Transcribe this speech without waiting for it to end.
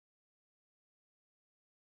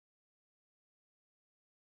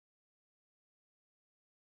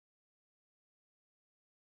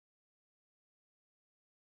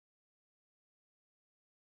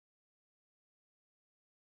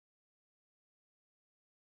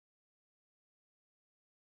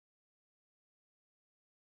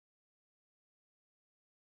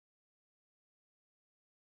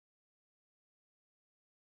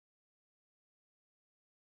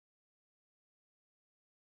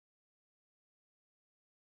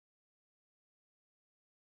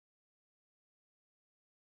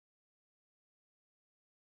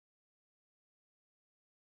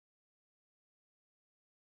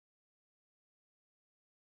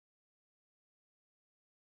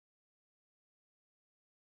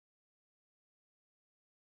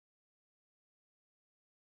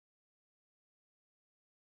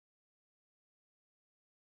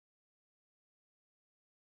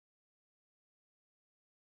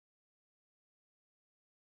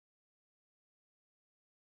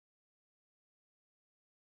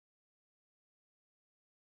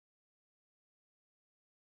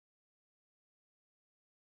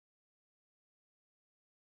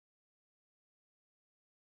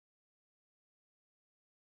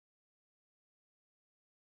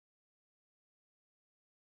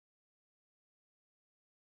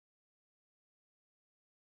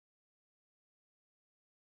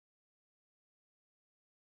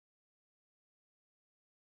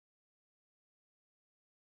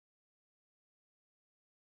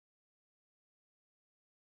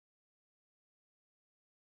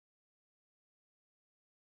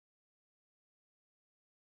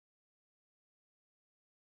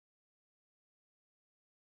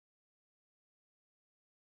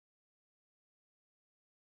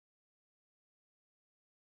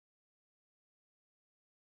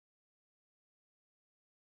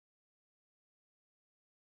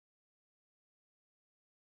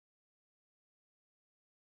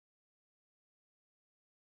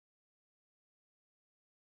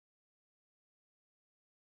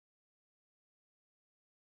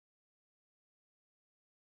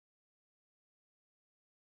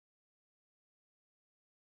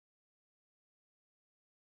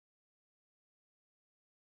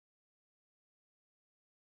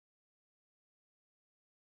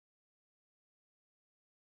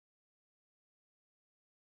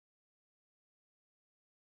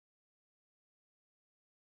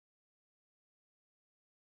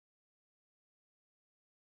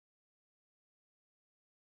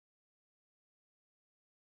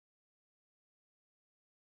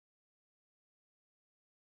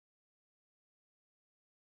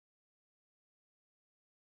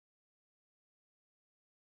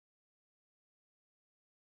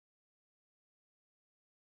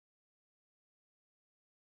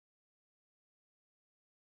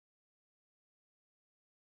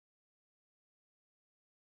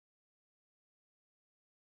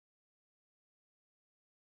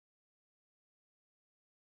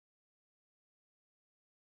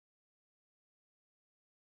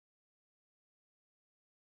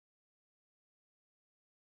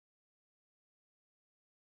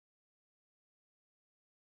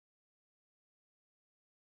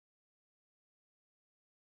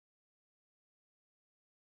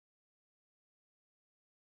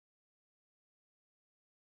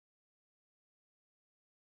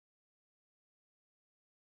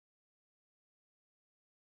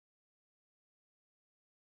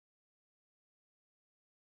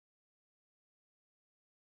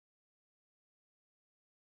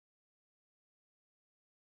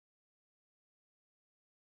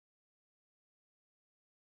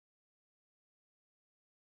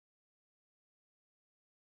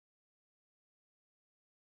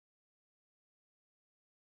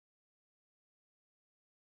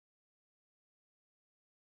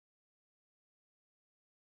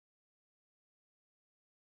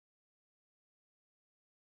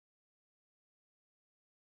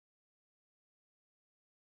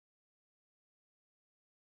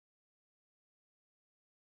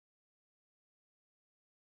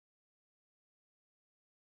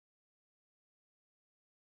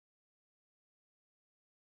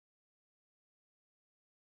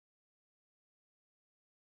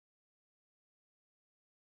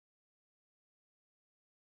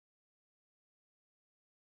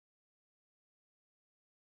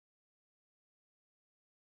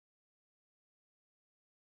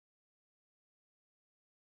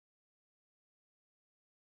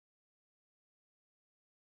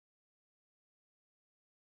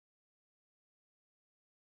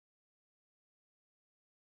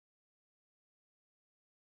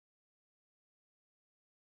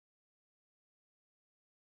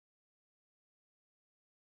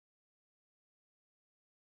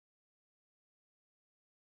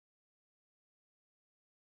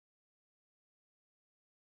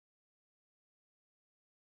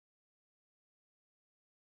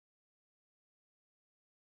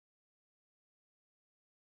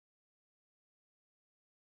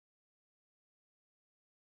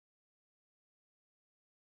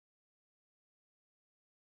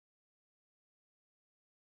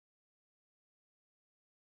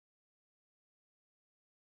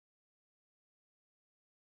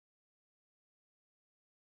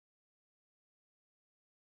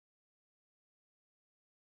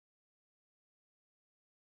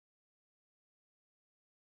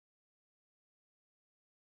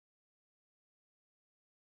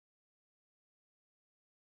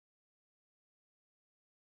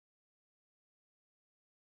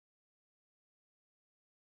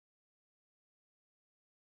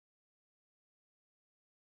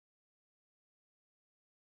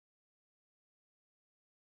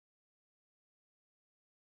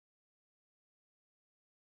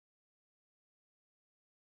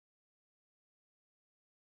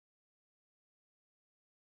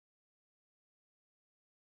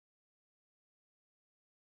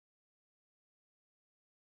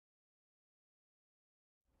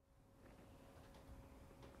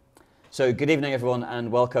So good evening everyone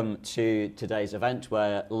and welcome to today's event.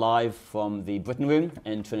 We're live from the Britain Room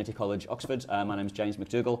in Trinity College, Oxford. My name is James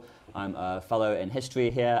McDougall. I'm a fellow in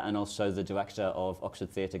history here and also the director of Oxford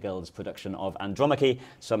Theatre Guild's production of Andromache,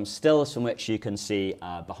 some stills from which you can see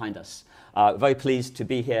behind us. Very pleased to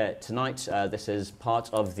be here tonight. This is part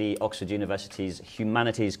of the Oxford University's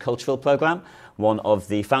Humanities Cultural Programme, one of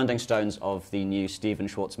the founding stones of the new Stephen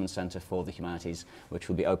Schwarzman Centre for the Humanities, which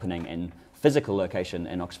will be opening in physical location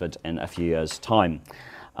in Oxford in a few years' time.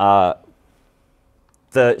 The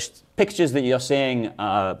pictures that you're seeing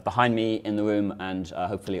behind me in the room and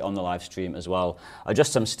hopefully on the live stream as well are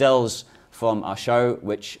just some stills from our show,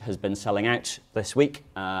 which has been selling out this week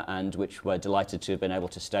and which we're delighted to have been able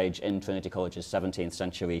to stage in Trinity College's 17th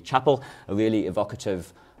century chapel, a really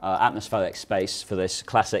evocative atmospheric space for this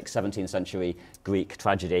classic 17th century Greek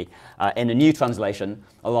tragedy in a new translation,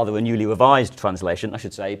 or rather a newly revised translation, I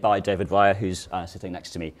should say, by David Bryer, who's sitting next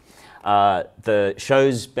to me. The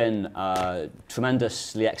show's been a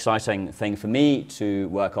tremendously exciting thing for me to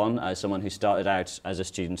work on as someone who started out as a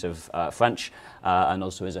student of French and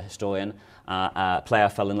also as a historian, a play I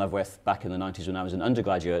fell in love with back in the 90s when I was an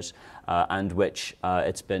undergraduate, and which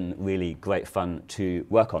it's been really great fun to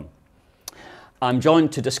work on. I'm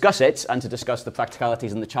joined to discuss it and to discuss the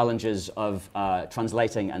practicalities and the challenges of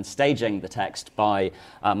translating and staging the text by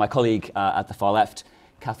my colleague at the far left,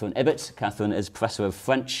 Catherine Ibbott. Catherine is Professor of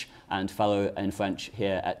French and Fellow in French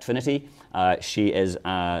here at Trinity. She is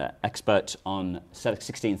an expert on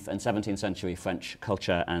 16th and 17th century French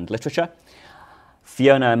culture and literature.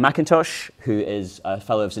 Fiona McIntosh, who is a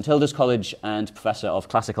Fellow of St Hilda's College and Professor of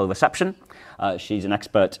Classical Reception. She's an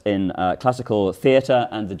expert in classical theatre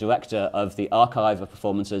and the director of the Archive of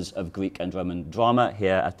Performances of Greek and Roman Drama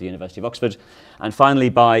here at the University of Oxford. And finally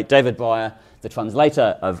by David Bryer, the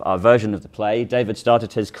translator of our version of the play. David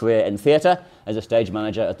started his career in theatre as a stage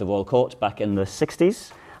manager at the Royal Court back in the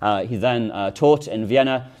 60s. He then taught in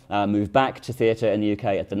Vienna, moved back to theatre in the UK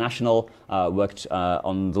at the National, worked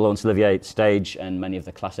on the Laurence Olivier stage and many of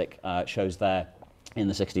the classic shows there in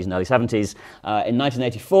the 60s and early 70s. In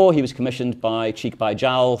 1984, he was commissioned by Cheek by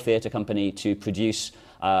Jowl Theatre Company to produce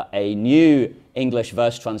a new English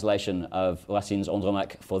verse translation of Racine's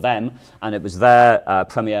Andromache for them, and it was their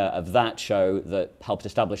premiere of that show that helped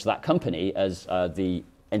establish that company as the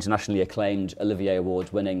internationally acclaimed Olivier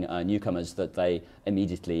Award-winning newcomers that they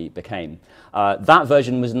immediately became. That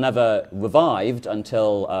version was never revived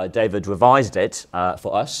until David revised it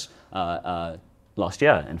for us last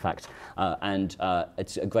year, in fact. And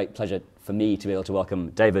it's a great pleasure for me to be able to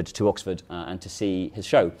welcome David to Oxford and to see his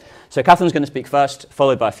show. So Catherine's going to speak first,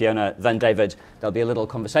 followed by Fiona, then David. There'll be a little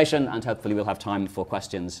conversation, and hopefully we'll have time for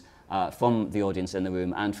questions from the audience in the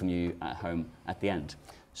room and from you at home at the end.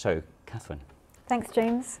 So, Catherine. Thanks,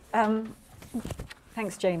 James.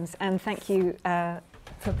 Thanks, James, and thank you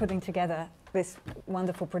for putting together this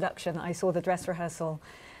wonderful production. I saw the dress rehearsal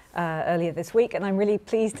earlier this week, and I'm really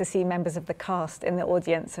pleased to see members of the cast in the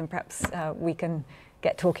audience, and perhaps we can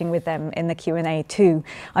get talking with them in the Q&A too.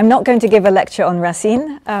 I'm not going to give a lecture on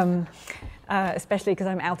Racine, especially because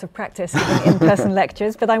I'm out of practice giving in-person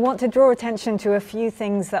lectures, but I want to draw attention to a few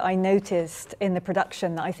things that I noticed in the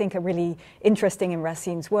production that I think are really interesting in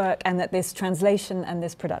Racine's work and that this translation and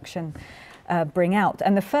this production bring out.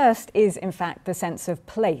 And the first is, in fact, the sense of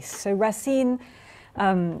place. So Racine,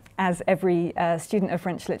 as every student of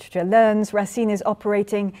French literature learns, Racine is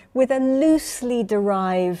operating with a loosely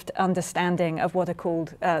derived understanding of what are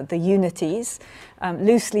called the unities,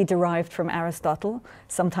 loosely derived from Aristotle,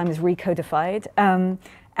 sometimes recodified.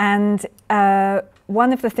 And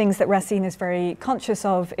one of the things that Racine is very conscious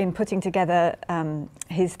of in putting together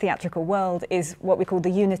his theatrical world is what we call the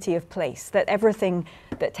unity of place, that everything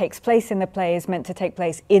that takes place in the play is meant to take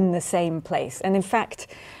place in the same place. And in fact,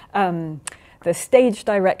 the stage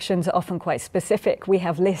directions are often quite specific. We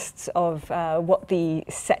have lists of what the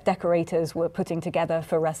set decorators were putting together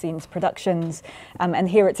for Racine's productions, and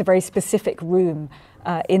here it's a very specific room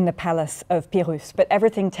in the palace of Pyrrhus, but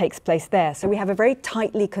everything takes place there. So we have a very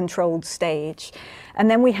tightly controlled stage, and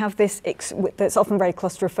then we have this that's often very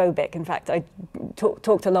claustrophobic. In fact, I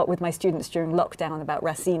talked a lot with my students during lockdown about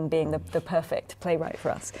Racine being the perfect playwright for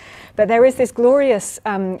us. But there is this glorious,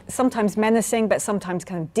 sometimes menacing, but sometimes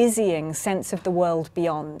kind of dizzying sense of the world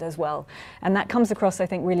beyond as well. And that comes across, I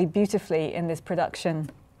think, really beautifully in this production.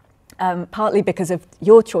 Partly because of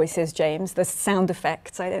your choices, James, the sound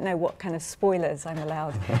effects. I don't know what kind of spoilers I'm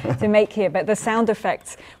allowed to make here, but the sound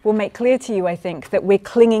effects will make clear to you, I think, that we're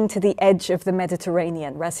clinging to the edge of the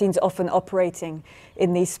Mediterranean. Racine's often operating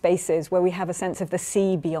in these spaces where we have a sense of the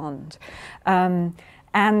sea beyond.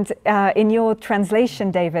 And in your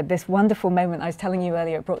translation, David, this wonderful moment I was telling you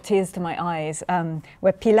earlier, it brought tears to my eyes,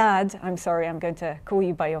 where Pilade, I'm sorry, I'm going to call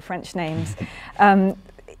you by your French names,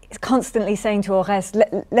 is constantly saying to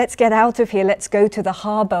Oreste, let's get out of here, let's go to the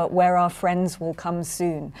harbour where our friends will come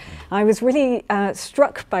soon. I was really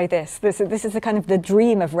struck by this. This is the kind of the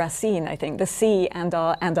dream of Racine, I think, the sea and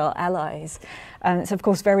our allies. And it's of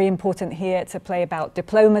course very important here to play about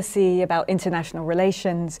diplomacy, about international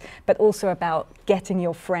relations, but also about getting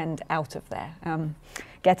your friend out of there,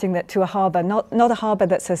 getting that to a harbour, not a harbour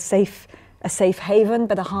that's a safe haven,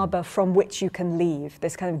 but a harbour from which you can leave,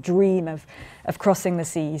 this kind of dream of crossing the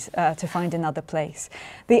seas to find another place.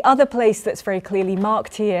 The other place that's very clearly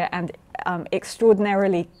marked here and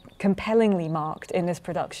extraordinarily compellingly marked in this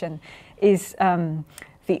production is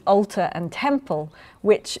the altar and temple,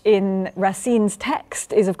 which in Racine's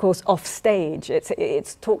text is of course off stage.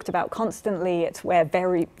 It's talked about constantly, it's where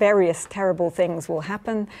various terrible things will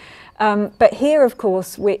happen. But here of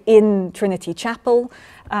course we're in Trinity Chapel,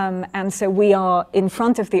 and so we are in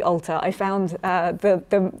front of the altar. I found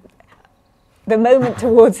the moment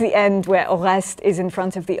towards the end where Oreste is in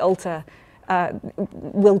front of the altar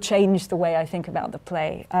will change the way I think about the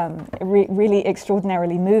play. Really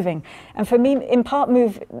extraordinarily moving. And for me, in part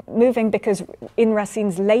moving because in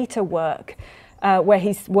Racine's later work, where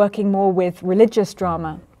he's working more with religious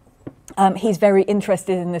drama, he's very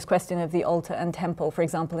interested in this question of the altar and temple, for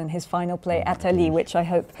example, in his final play, Athalie, which I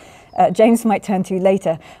hope James might turn to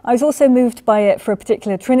later. I was also moved by it for a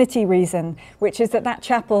particular Trinity reason, which is that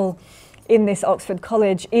chapel in this Oxford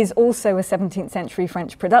College is also a 17th century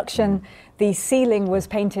French production. The ceiling was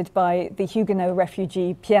painted by the Huguenot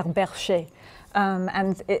refugee Pierre Bercher.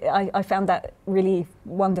 I found that really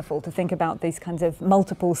wonderful to think about these kinds of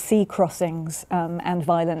multiple sea crossings and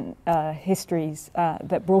violent histories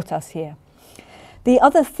that brought us here. The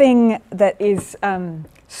other thing that is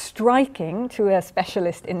striking to a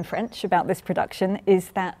specialist in French about this production is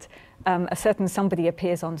that a certain somebody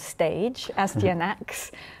appears on stage, Astyanax,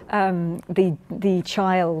 the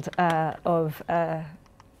child of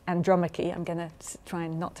Andromache. I'm going to try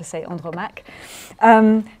not to say Andromache.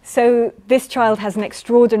 So this child has an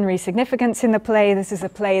extraordinary significance in the play. This is a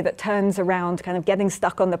play that turns around kind of getting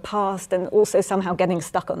stuck on the past and also somehow getting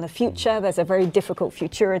stuck on the future. There's a very difficult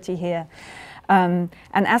futurity here. And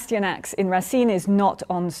Astyanax in Racine is not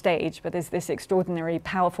on stage, but is this extraordinary,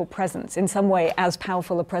 powerful presence, in some way as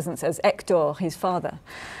powerful a presence as Hector, his father.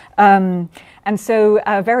 And so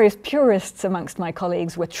various purists amongst my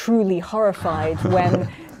colleagues were truly horrified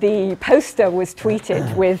when the poster was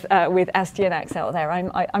tweeted with Astyanax out there.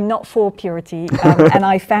 I'm not for purity, and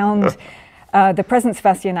I found the presence of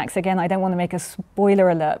Astyanax, again, I don't want to make a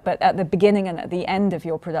spoiler alert, but at the beginning and at the end of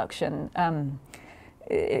your production,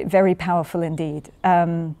 very powerful indeed.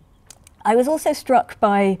 I was also struck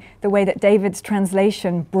by the way that David's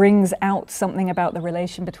translation brings out something about the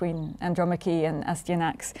relation between Andromache and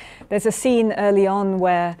Astyanax. There's a scene early on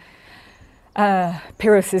where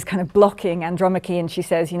Pyrrhus is kind of blocking Andromache and she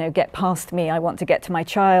says, you know, get past me, I want to get to my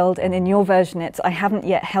child. And in your version it's, I haven't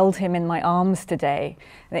yet held him in my arms today.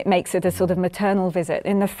 And it makes it a sort of maternal visit.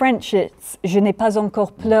 In the French it's, je n'ai pas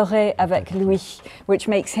encore pleuré avec lui, which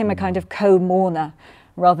makes him a kind of co-mourner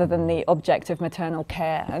rather than the object of maternal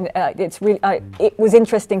care. And it's really, it was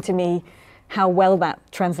interesting to me how well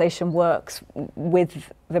that translation works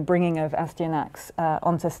with the bringing of Astyanax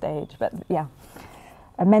onto stage. But yeah,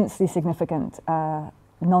 immensely significant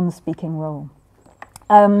non-speaking role.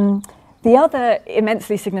 The other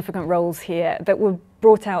immensely significant roles here that were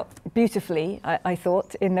brought out beautifully, I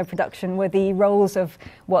thought, in the production were the roles of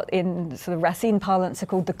what in sort of Racine parlance are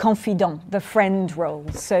called the confidant, the friend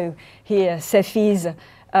roles. So here, Cephise,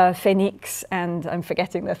 Phoenix, and I'm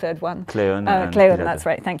forgetting the third one. Cleon, that's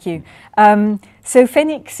right, thank you. So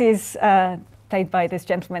Phoenix is played by this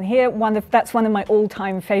gentleman here. That's one of my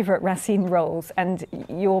all-time favourite Racine roles, and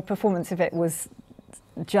your performance of it was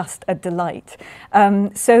just a delight.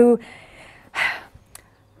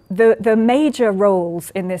 The major roles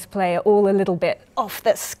in this play are all a little bit off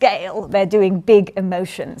the scale. They're doing big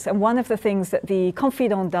emotions. And one of the things that the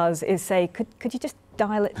confidant does is say, could you just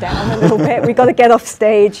dial it down a little bit? We've got to get off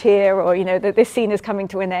stage here, or, you know, that this scene is coming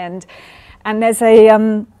to an end. And there's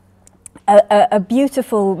a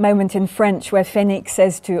beautiful moment in French where Phoenix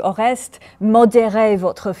says to Oreste, modérez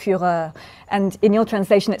votre fureur. And in your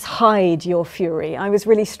translation, it's hide your fury. I was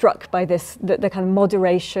really struck by this, the kind of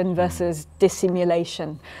moderation versus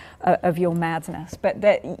dissimulation of your madness. But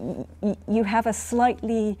that you have a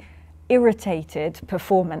slightly irritated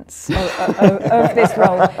performance of this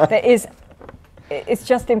role that is, it's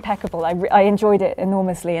just impeccable. I enjoyed it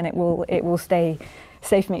enormously, and it will stay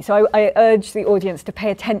save me. So I urge the audience to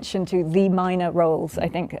pay attention to the minor roles. I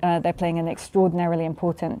think they're playing an extraordinarily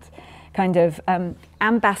important kind of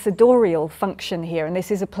ambassadorial function here. And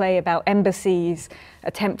this is a play about embassies,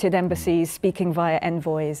 attempted embassies, speaking via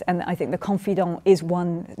envoys. And I think the confidant is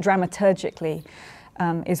one, dramaturgically,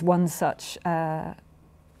 is one such,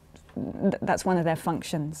 that's one of their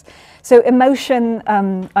functions. So emotion,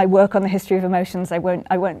 I work on the history of emotions. I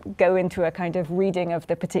won't go into a kind of reading of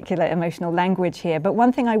the particular emotional language here. But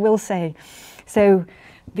one thing I will say, so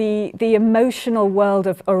the emotional world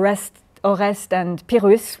of Oreste and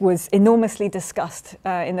Pyrrhus was enormously discussed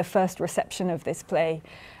in the first reception of this play.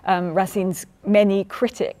 Racine's many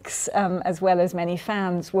critics, as well as many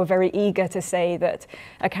fans, were very eager to say that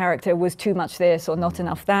a character was too much this or not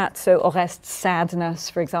enough that. So Oreste's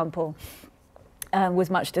sadness, for example,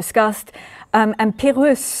 was much discussed. And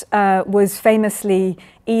Pyrrhus was famously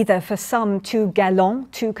either for some too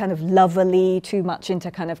galant, too kind of loverly, too much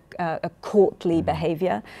into kind of a courtly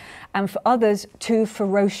behavior, and for others too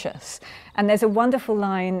ferocious. And there's a wonderful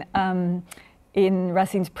line in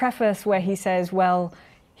Racine's preface where he says, well,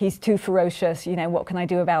 he's too ferocious, you know, what can I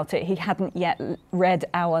do about it? He hadn't yet read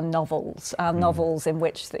our novels in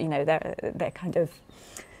which, you know, they're kind of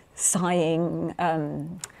sighing,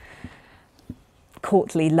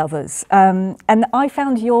 courtly lovers. And I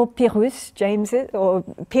found your Pyrrhus, James, or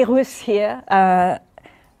Pyrrhus here,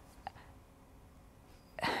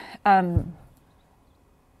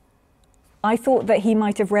 I thought that he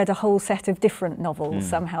might have read a whole set of different novels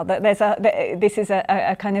somehow. That this is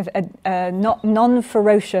a kind of a not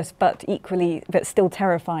non-ferocious but still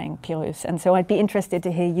terrifying Pyrrhus. And so I'd be interested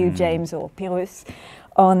to hear you, James, or Pyrrhus,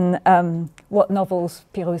 on what novels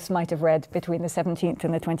Pyrrhus might have read between the 17th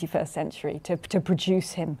and the 21st century to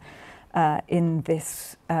produce him in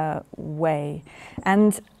this way.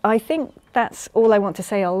 And I think that's all I want to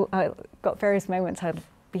say. I've got various moments I'd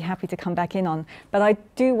be happy to come back in on. But I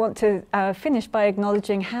do want to finish by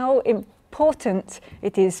acknowledging how important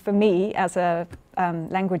it is for me as a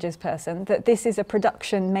languages person that this is a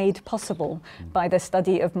production made possible by the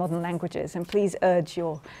study of modern languages. And please urge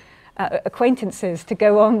your acquaintances to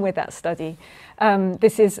go on with that study.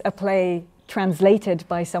 This is a play translated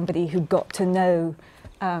by somebody who got to know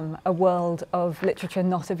a world of literature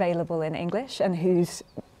not available in English and who's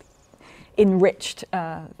enriched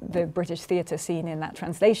the British theatre scene in that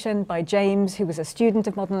translation, by James, who was a student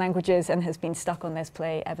of modern languages and has been stuck on this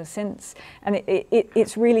play ever since. And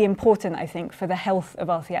it's really important, I think, for the health of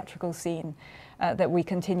our theatrical scene that we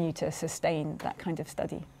continue to sustain that kind of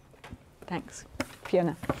study. Thanks.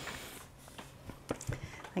 Fiona.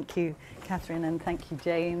 Thank you, Catherine, and thank you,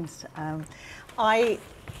 James. I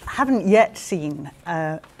haven't yet seen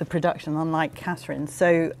the production, unlike Catherine,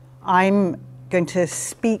 so I'm going to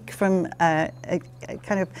speak from a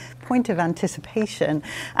kind of point of anticipation,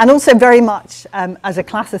 and also very much as a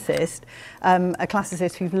classicist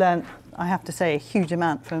who's learnt, I have to say, a huge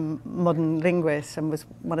amount from modern linguists, and was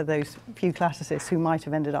one of those few classicists who might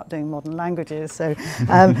have ended up doing modern languages. So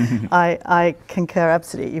I concur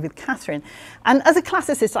absolutely with Catherine. And as a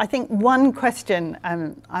classicist, I think one question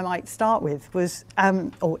I might start with was,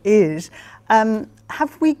 have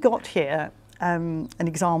we got here an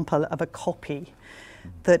example of a copy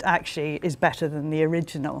that actually is better than the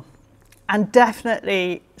original? And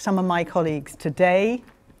definitely some of my colleagues today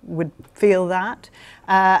would feel that.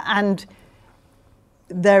 And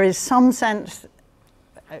there is some sense,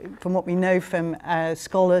 from what we know from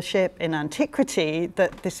scholarship in antiquity,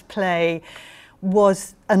 that this play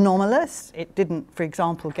was anomalous. It didn't, for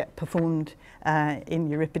example, get performed in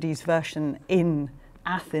Euripides' version in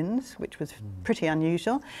Athens, which was pretty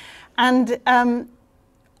unusual. And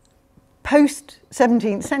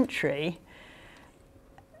post-17th century,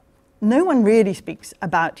 no one really speaks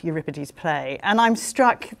about Euripides' play. And I'm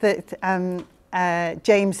struck that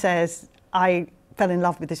James says, I fell in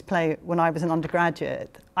love with this play when I was an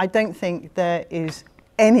undergraduate. I don't think there is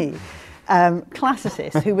any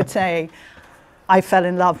classicist who would say, I fell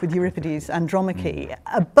in love with Euripides' Andromache,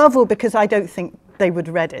 above all because I don't think they would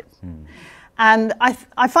have read it. And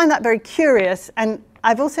I find that very curious, and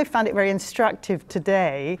I've also found it very instructive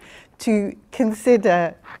today to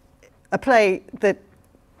consider a play that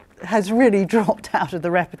has really dropped out of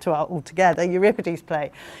the repertoire altogether, Euripides'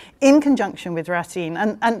 play, in conjunction with Racine.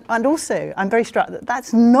 And also, I'm very struck that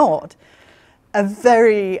that's not a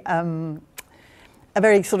very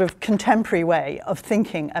sort of contemporary way of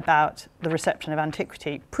thinking about the reception of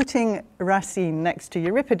antiquity. Putting Racine next to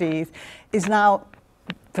Euripides is now,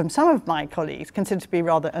 from some of my colleagues, considered to be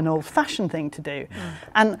rather an old-fashioned thing to do.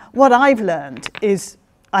 And what I've learned is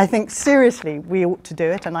I think seriously we ought to do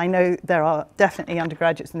it, and I know there are definitely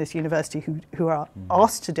undergraduates in this university who are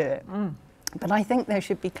asked to do it. But I think there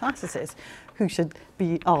should be classicists who should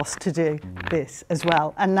be asked to do this as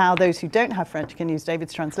well. And now those who don't have French can use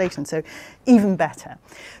David's translation, so even better.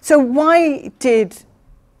 So why did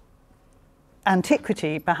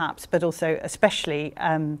antiquity, perhaps, but also especially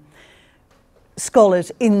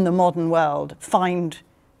scholars in the modern world find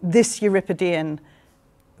this Euripidean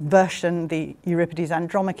version, the Euripides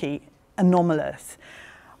Andromache, anomalous?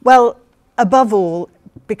 Well, above all,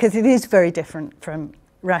 because it is very different from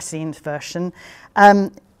Racine's version,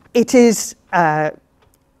 it has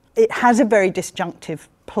a very disjunctive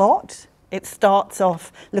plot. It starts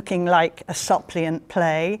off looking like a suppliant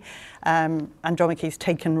play. Andromache's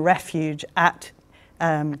taken refuge at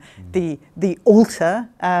the altar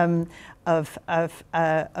of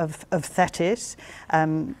Thetis,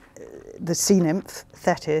 the sea nymph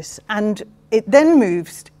Thetis, and it then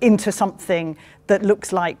moves into something that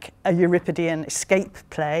looks like a Euripidean escape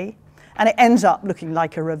play, and it ends up looking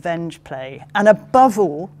like a revenge play. And above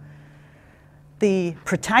all, the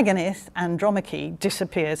protagonist, Andromache,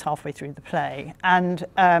 disappears halfway through the play. And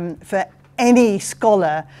for any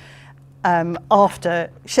scholar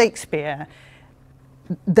after Shakespeare,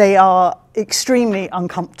 they are extremely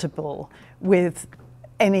uncomfortable with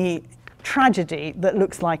any tragedy that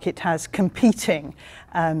looks like it has competing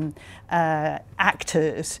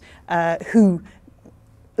actors who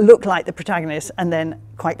look like the protagonist and then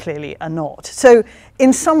quite clearly are not. So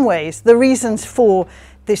in some ways, the reasons for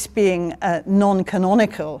this being a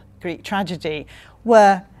non-canonical Greek tragedy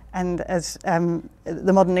were, and as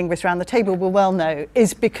the modern linguists around the table will well know,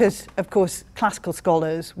 is because, of course, classical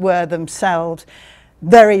scholars were themselves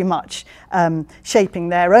very much shaping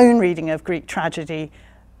their own reading of Greek tragedy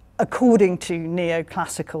according to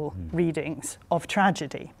neoclassical readings of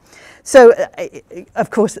tragedy. So,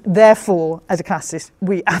 of course, therefore, as a classicist,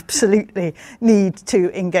 we absolutely need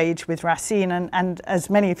to engage with Racine. And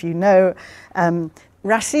as many of you know,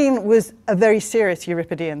 Racine was a very serious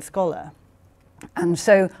Euripidean scholar. And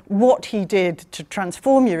so what he did to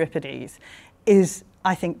transform Euripides is,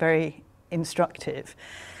 I think, very instructive.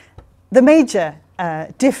 The major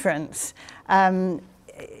difference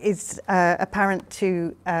is apparent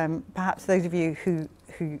to perhaps those of you who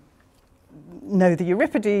know the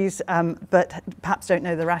Euripides, but perhaps don't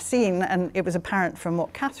know the Racine, and it was apparent from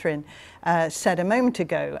what Catherine said a moment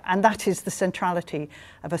ago, and that is the centrality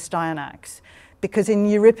of Astyanax. Because in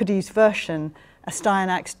Euripides' version,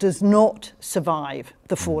 Astyanax does not survive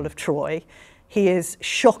the fall of Troy. He is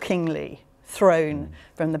shockingly thrown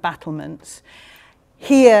from the battlements.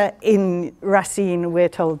 Here in Racine, we're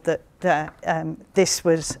told that this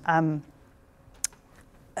was a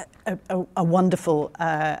wonderful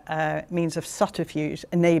means of subterfuge,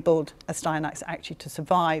 enabled Astyanax actually to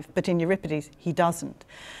survive, but in Euripides, he doesn't.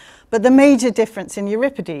 But the major difference in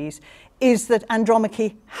Euripides is that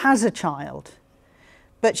Andromache has a child,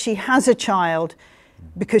 but she has a child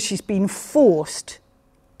because she's been forced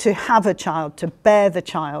to have a child, to bear the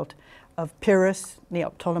child of Pyrrhus,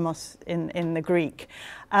 Neoptolemus in the Greek.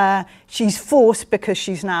 She's forced because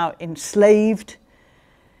she's now enslaved.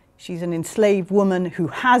 She's an enslaved woman who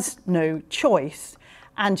has no choice,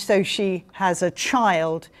 and so she has a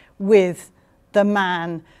child with the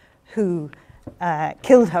man who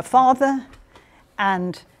killed her father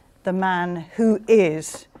and the man who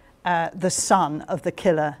is the son of the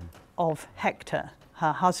killer of Hector,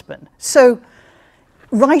 her husband. So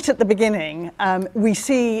right at the beginning, we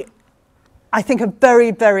see, I think, a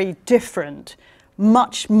very, very different,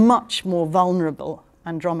 much, much more vulnerable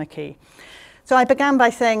Andromache. So I began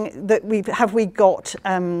by saying that have we got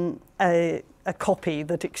a copy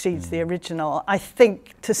that exceeds the original? I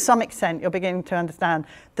think to some extent you're beginning to understand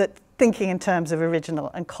that thinking in terms of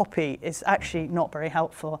original and copy is actually not very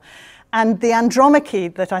helpful. And the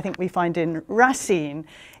Andromache that I think we find in Racine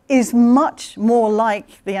is much more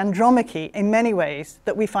like the Andromache in many ways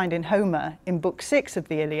that we find in Homer in Book 6 of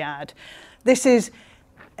the Iliad. This is,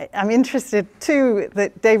 I'm interested too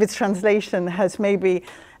that David's translation has maybe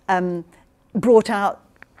brought out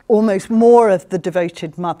almost more of the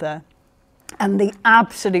devoted mother and the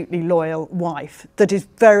absolutely loyal wife that is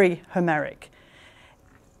very Homeric.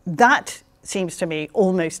 That seems to me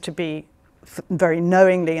almost to be very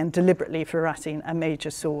knowingly and deliberately for Racine a major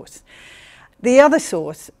source. The other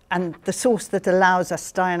source, and the source that allows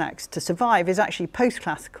Astyanax to survive, is actually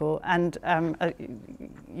post-classical, and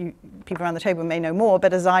people around the table may know more,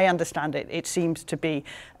 but as I understand it, it seems to be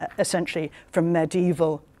essentially from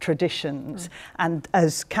medieval traditions. And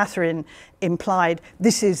as Catherine implied,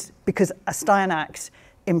 this is because Astyanax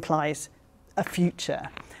implies a future.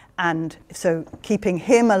 And so keeping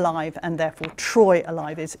him alive and therefore Troy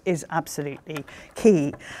alive is absolutely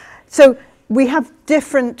key. So we have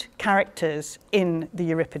different characters in the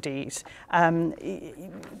Euripides.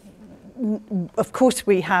 Of course,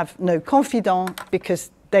 we have no confidant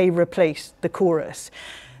because they replace the chorus.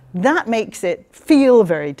 That makes it feel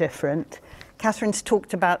very different. Catherine's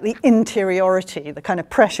talked about the interiority, the kind of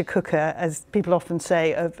pressure cooker, as people often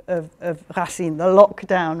say, of Racine, the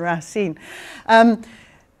lockdown Racine.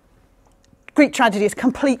 Greek tragedy is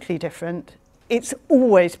completely different. It's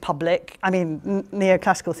always public. I mean,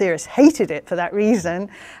 neoclassical theorists hated it for that reason,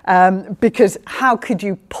 because how could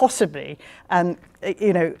you possibly,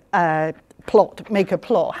 make a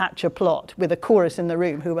plot, hatch a plot with a chorus in the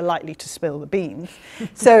room who were likely to spill the beans?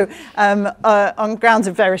 So on grounds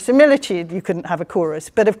of verisimilitude, you couldn't have a chorus.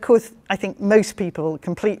 But of course, I think most people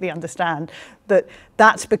completely understand that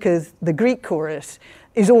that's because the Greek chorus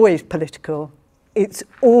is always political. It's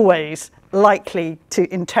always likely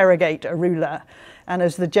to interrogate a ruler. And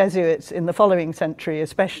as the Jesuits in the following century,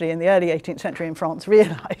 especially in the early 18th century in France,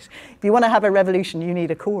 realized, if you want to have a revolution, you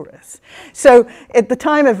need a chorus. So at the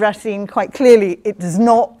time of Racine, quite clearly, it is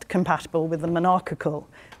not compatible with the monarchical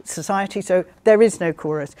society, so there is no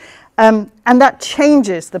chorus. And that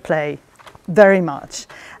changes the play very much.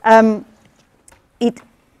 It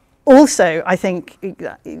also, I think,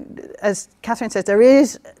 as Catherine says, there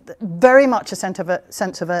is very much a sense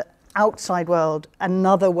of an outside world,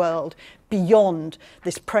 another world beyond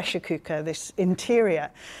this pressure cooker, this interior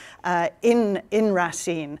in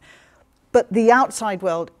Racine. But the outside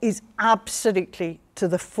world is absolutely to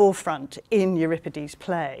the forefront in Euripides'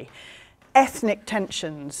 play. Ethnic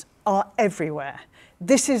tensions are everywhere.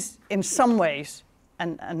 This is, in some ways,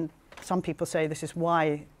 and some people say this is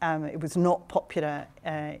why it was not popular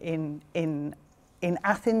in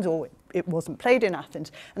Athens, or it wasn't played in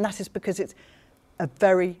Athens, and that is because it's a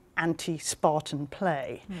very anti-Spartan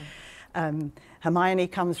play. Hermione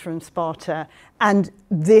comes from Sparta, and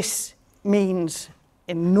this means,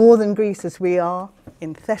 in northern Greece as we are,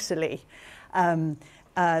 in Thessaly,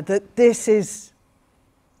 that this is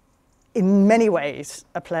in many ways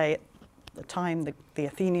a play. At the time the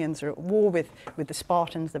Athenians are at war with the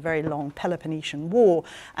Spartans, the very long Peloponnesian War,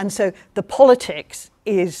 and so the politics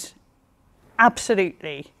is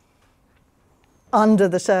absolutely under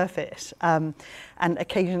the surface, and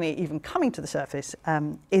occasionally even coming to the surface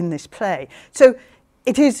in this play. So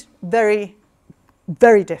it is very,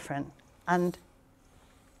 very different. And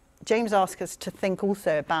James asks us to think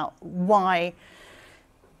also about why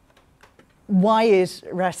is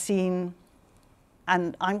Racine,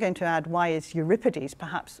 and I'm going to add, why is Euripides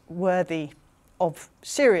perhaps worthy of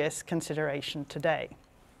serious consideration today?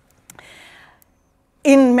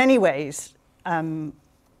 In many ways,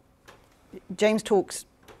 James talks,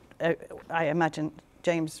 I imagine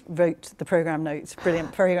James wrote the programme notes,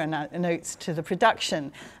 brilliant programme notes to the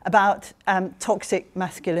production, about toxic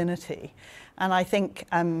masculinity. And I think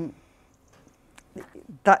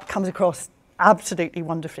that comes across absolutely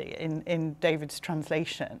wonderfully in David's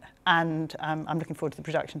translation. And I'm looking forward to the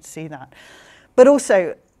production to see that. But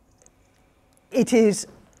also, it is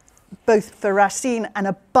both for Racine and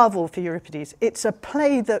above all for Euripides, it's a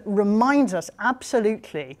play that reminds us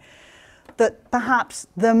absolutely that perhaps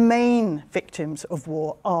the main victims of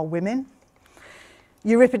war are women.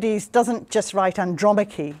 Euripides doesn't just write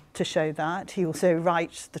Andromache to show that. He also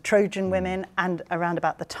writes the Trojan women, and around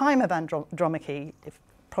about the time of Andromache, if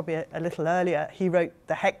probably a little earlier, he wrote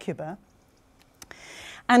the Hecuba.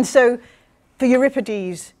 And so for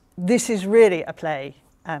Euripides, this is really a play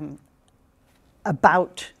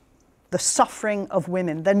about the suffering of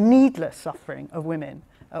women, the needless suffering of women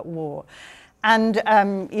at war. And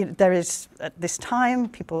there is, at this time,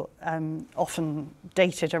 people often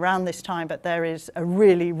date it around this time, but there is a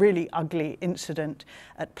really, really ugly incident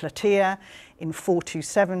at Plataea in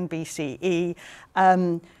 427 BCE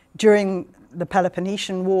during the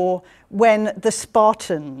Peloponnesian War, when the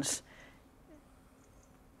Spartans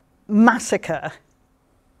massacre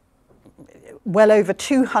well over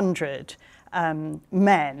 200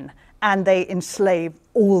 men, and they enslave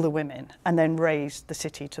all the women and then raze the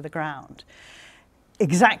city to the ground.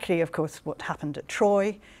 Exactly, of course, what happened at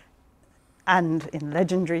Troy and in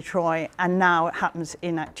legendary Troy, and now it happens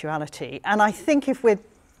in actuality. And I think if we're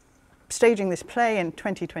staging this play in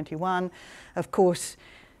 2021, of course,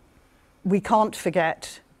 we can't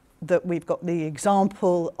forget that we've got the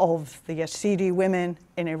example of the Yazidi women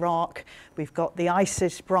in Iraq, we've got the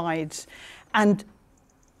ISIS brides, and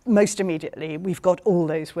most immediately, we've got all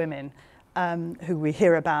those women who we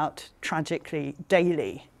hear about tragically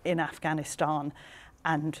daily in Afghanistan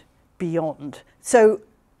and beyond. So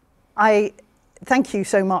I thank you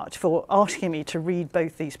so much for asking me to read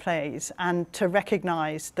both these plays and to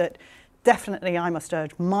recognise that definitely I must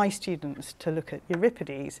urge my students to look at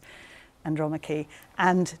Euripides, Andromache,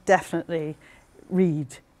 and definitely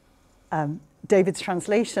read David's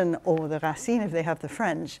translation or the Racine, if they have the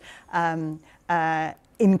French,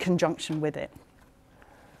 in conjunction with it.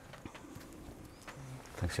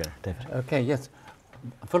 Thanks, David. Okay, yes.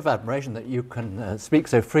 I'm full of admiration that you can speak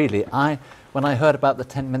so freely. When I heard about the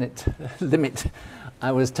 10-minute limit,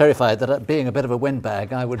 I was terrified that being a bit of a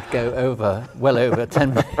windbag, I would go well over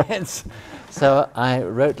 10 minutes. So I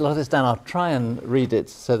wrote a lot of this down. I'll try and read it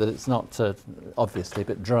so that it's not obviously a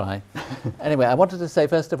bit dry. Anyway, I wanted to say,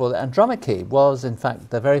 first of all, that Andromache was, in fact,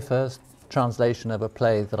 the very first translation of a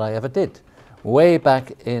play that I ever did, way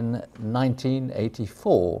back in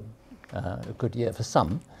 1984, a good year for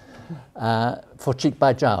some. For Cheek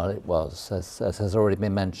by Jowl it was, as has already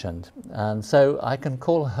been mentioned. And so I can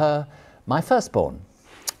call her my firstborn.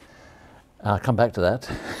 I'll come back to that.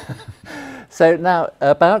 So now,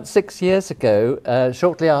 about 6 years ago,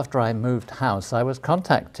 shortly after I moved house, I was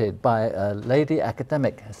contacted by a lady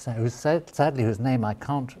academic who said, sadly, whose name I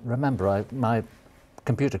can't remember. My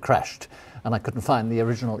computer crashed and I couldn't find the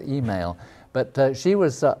original email. But she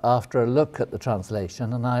was after a look at the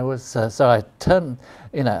translation, and I was so I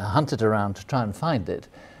hunted around to try and find it,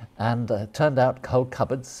 and turned out whole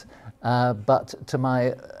cupboards. But to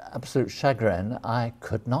my absolute chagrin, I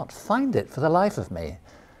could not find it for the life of me.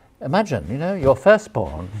 Imagine, your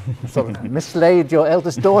firstborn sort of mislaid your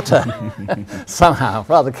eldest daughter somehow,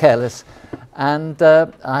 rather careless. And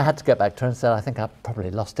I had to go back to her and said, I think I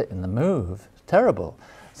probably lost it in the move. Terrible.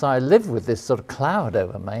 So I lived with this sort of cloud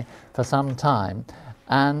over me for some time.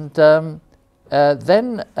 And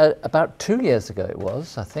then about 2 years ago it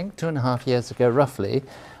was, I think, 2.5 years ago roughly,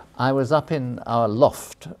 I was up in our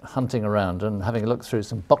loft hunting around and having a look through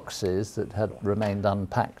some boxes that had remained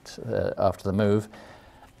unpacked after the move.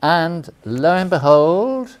 And lo and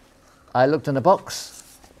behold, I looked in a box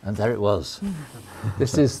and there it was.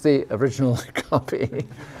 This is the original copy,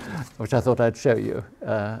 which I thought I'd show you.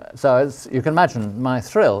 So as you can imagine my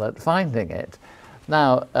thrill at finding it.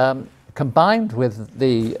 Now, combined with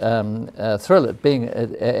the thrill at being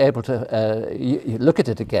able to look at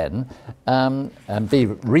it again and be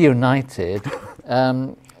reunited,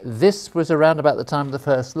 this was around about the time of the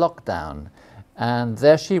first lockdown. And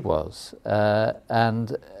there she was,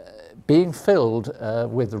 and being filled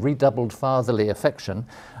with redoubled fatherly affection,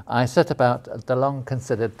 I set about the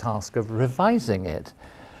long-considered task of revising it.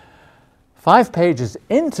 5 pages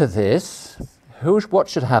into this, what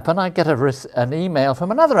should happen? I get an email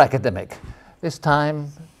from another academic, this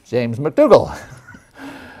time James McDougall,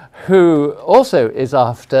 who also is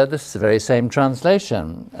after this very same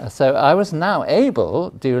translation. So I was now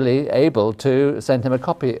duly able to send him a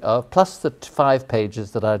copy of, plus the 5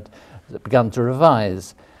 pages that I'd begun to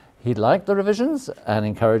revise. He liked the revisions and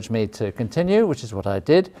encouraged me to continue, which is what I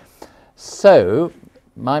did. So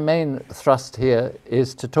my main thrust here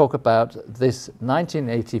is to talk about this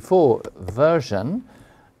 1984 version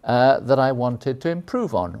that I wanted to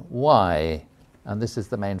improve on. Why? And this is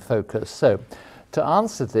the main focus. So to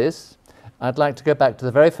answer this, I'd like to go back to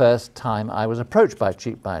the very first time I was approached by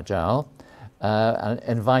Cheek by Jowl and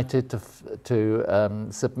invited to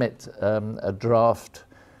submit a draft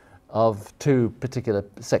of 2 particular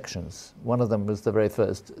sections. One of them was the very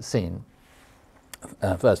first scene,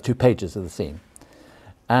 first 2 pages of the scene.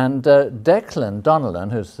 And Declan Donnellan,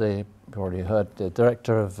 who's you've already heard, the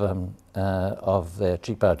director of the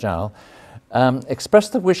Cheek by Jowl,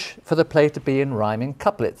 expressed the wish for the play to be in rhyming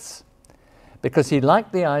couplets, because he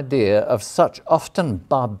liked the idea of such often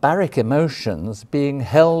barbaric emotions being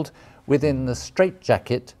held within the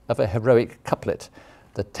straitjacket of a heroic couplet.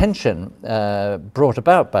 The tension brought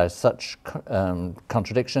about by such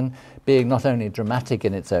contradiction being not only dramatic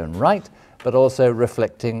in its own right, but also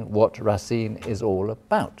reflecting what Racine is all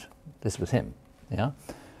about. This was him, yeah?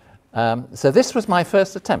 So this was my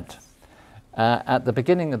first attempt. At the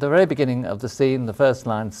very beginning of the scene, the first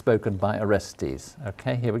line spoken by Orestes.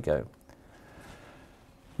 Okay, here we go.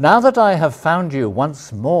 Now that I have found you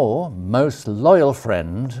once more, most loyal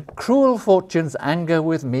friend, cruel fortune's anger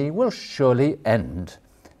with me will surely end.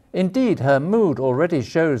 Indeed, her mood already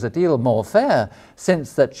shows a deal more fair,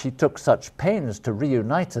 since that she took such pains to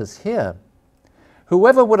reunite us here.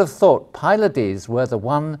 Whoever would have thought Pylades were the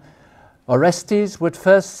one Orestes would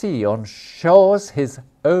first see on shores his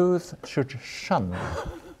oath should shun?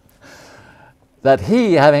 That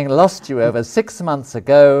he, having lost you over 6 months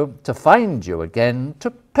ago, to find you again, to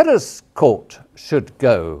Pyrrhus' court should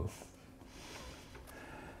go.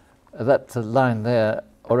 That line there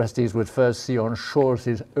Orestes would first see on shore as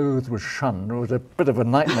his oath was shunned. It was a bit of a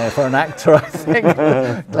nightmare for an actor, I think.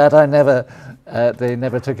 Glad they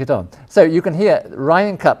never took it on. So you can hear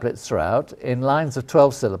rhyming couplets throughout in lines of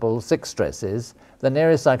 12 syllables, 6 stresses, the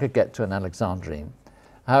nearest I could get to an Alexandrine.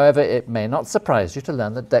 However, it may not surprise you to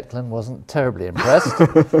learn that Declan wasn't terribly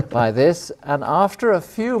impressed by this, and after a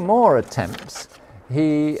few more attempts,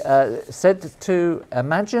 he said to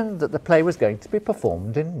imagine that the play was going to be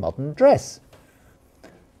performed in modern dress,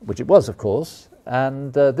 which it was, of course,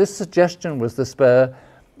 and this suggestion was the spur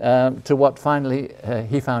to what finally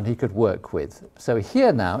he found he could work with. So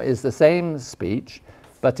here now is the same speech,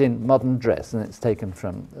 but in modern dress, and it's taken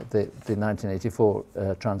from the 1984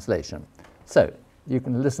 translation. So you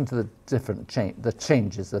can listen to the different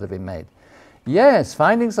changes that have been made. Yes,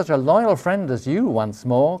 finding such a loyal friend as you once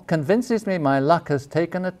more convinces me my luck has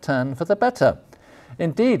taken a turn for the better.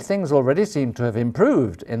 Indeed, things already seem to have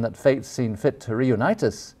improved in that fate's seen fit to reunite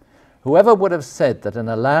us. Whoever would have said that in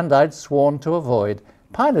a land I'd sworn to avoid,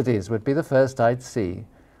 Pylades would be the first I'd see,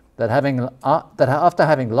 that after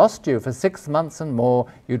having lost you for 6 months and more,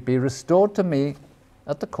 you'd be restored to me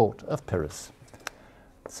at the court of Pyrrhus.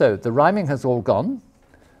 So the rhyming has all gone,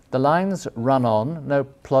 the lines run on, no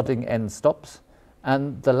plodding end stops,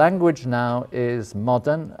 and the language now is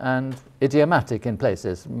modern and idiomatic in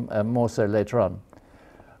places, more so later on.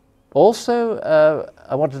 Also,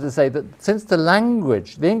 I wanted to say that since the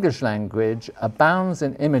language, the English language, abounds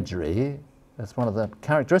in imagery, that's one of the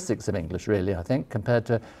characteristics of English, really, I think,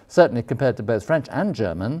 certainly compared to both French and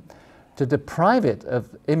German, to deprive it of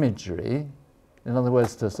imagery, in other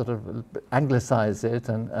words, to sort of anglicize it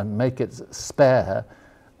and make it spare,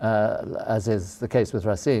 as is the case with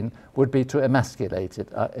Racine, would be to emasculate it,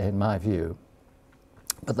 in my view.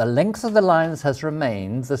 But the length of the lines has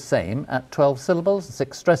remained the same at 12 syllables,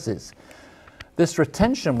 6 stresses. This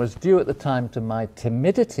retention was due at the time to my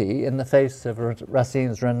timidity in the face of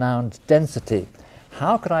Racine's renowned density.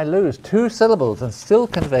 How could I lose 2 syllables and still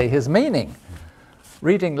convey his meaning?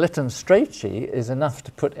 Reading Lytton Strachey is enough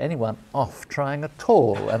to put anyone off trying at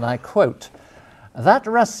all, and I quote, "That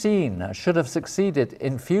Racine should have succeeded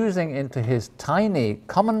in fusing into his tiny,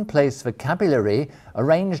 commonplace vocabulary,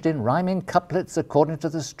 arranged in rhyming couplets according to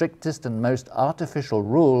the strictest and most artificial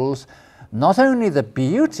rules, not only the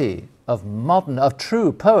beauty of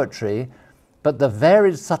true poetry, but the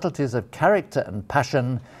varied subtleties of character and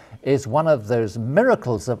passion, is one of those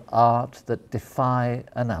miracles of art that defy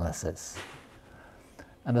analysis."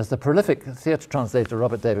 And as the prolific theatre translator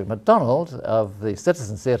Robert David MacDonald of the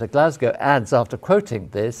Citizens Theatre Glasgow adds after quoting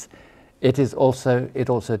this, it also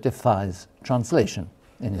defies translation,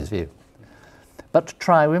 in his view. But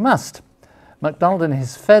try we must. MacDonald in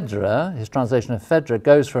his Phaedra, his translation of Phaedra,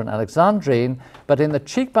 goes for an Alexandrine, but in the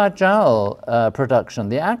Cheek by Jowl production,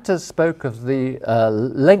 the actors spoke of the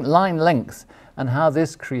line length and how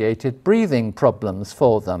this created breathing problems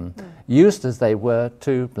for them, used as they were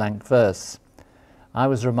to blank verse. I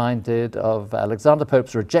was reminded of Alexander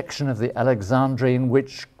Pope's rejection of the Alexandrine,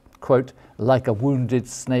 which, quote, like a wounded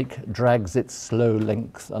snake drags its slow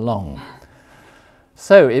length along.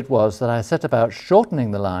 So it was that I set about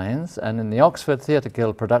shortening the lines, and in the Oxford Theatre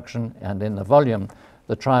Guild production and in the volume,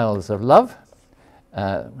 The Trials of Love,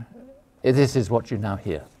 this is what you now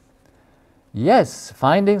hear. Yes,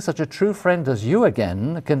 finding such a true friend as you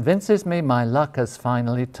again convinces me my luck has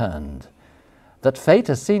finally turned. That fate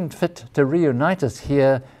has seen fit to reunite us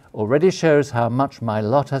here already shows how much my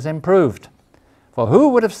lot has improved. For who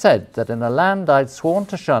would have said that in a land I'd sworn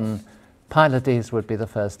to shun, Pylades would be the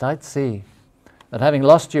first I'd see? That having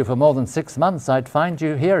lost you for more than 6 months, I'd find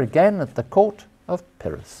you here again at the court of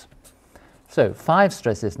Pyrrhus. So 5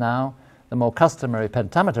 stresses now, the more customary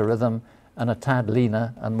pentameter rhythm, and a tad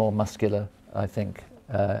leaner and more muscular, I think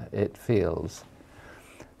it feels.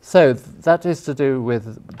 So that is to do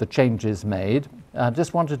with the changes made. I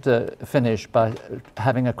just wanted to finish by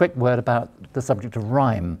having a quick word about the subject of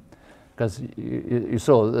rhyme, because you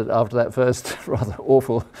saw that after that first rather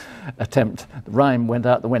awful attempt, the rhyme went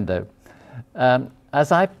out the window.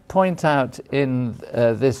 As I point out in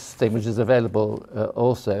this thing, which is available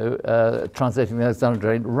also, translating the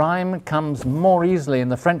Alexandrine, rhyme comes more easily in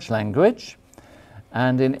the French language,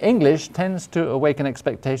 and in English tends to awaken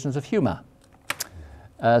expectations of humour.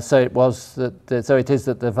 So it is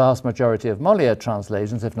that the vast majority of Molière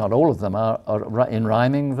translations, if not all of them, are in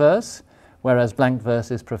rhyming verse, whereas blank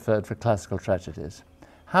verse is preferred for classical tragedies.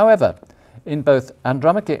 However, in both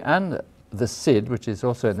Andromache and the Cid, which is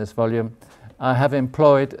also in this volume, I have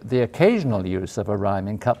employed the occasional use of a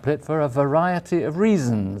rhyming couplet for a variety of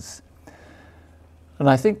reasons. And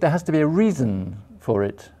I think there has to be a reason for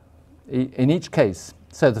it in each case.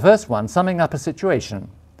 So the first one, summing up a situation.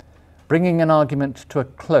 bringing an argument to a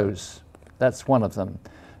close. That's one of them.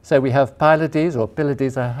 So we have Pylades, or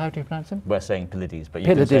Pylades, how do you pronounce him? We're saying Pylades, but you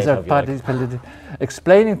can say Pylades, or Pylades, Pylades,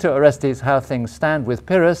 explaining to Orestes how things stand with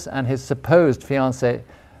Pyrrhus and his supposed fiancée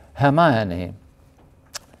Hermione.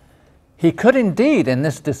 He could indeed, in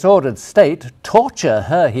this disordered state, torture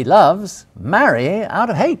her he loves, marry out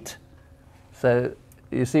of hate. So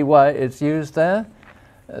you see why it's used there?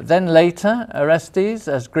 Then later, Orestes,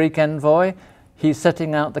 as Greek envoy, he's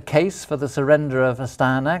setting out the case for the surrender of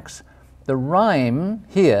Astyanax. The rhyme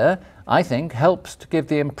here, I think, helps to give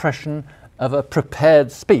the impression of a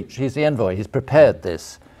prepared speech. He's the envoy, he's prepared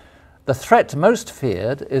this. The threat most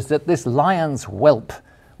feared is that this lion's whelp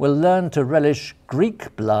will learn to relish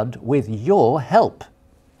Greek blood with your help.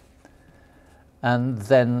 And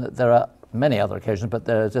then there are many other occasions, but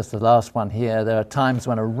there is just the last one here. There are times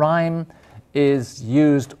when a rhyme is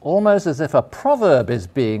used almost as if a proverb is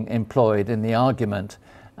being employed in the argument,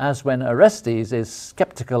 as when Orestes is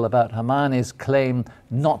skeptical about Hermione's claim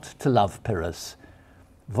not to love Pyrrhus.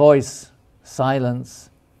 Voice, silence,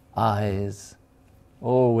 eyes,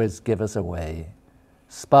 always give us away.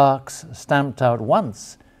 Sparks stamped out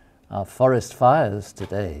once are forest fires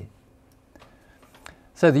today.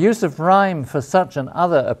 So the use of rhyme for such and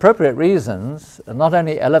other appropriate reasons not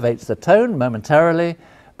only elevates the tone momentarily,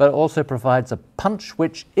 but also provides a punch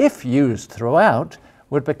which, if used throughout,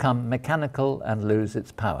 would become mechanical and lose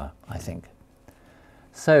its power, I think.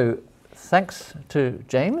 So thanks to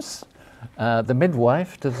James, the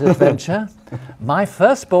midwife to this adventure. My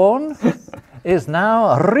firstborn is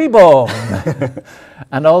now reborn.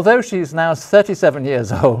 And although she's now 37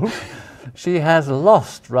 years old, she has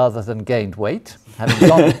lost rather than gained weight,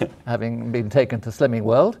 having been taken to Slimming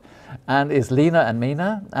World, and is leaner and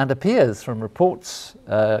meaner, and appears from reports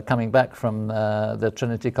coming back from the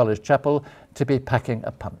Trinity College chapel to be packing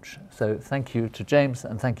a punch. So thank you to James,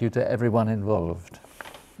 and thank you to everyone involved.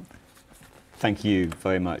 Thank you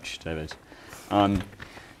very much, David.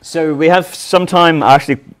 So we have some time,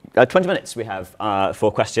 actually 20 minutes we have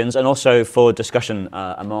for questions and also for discussion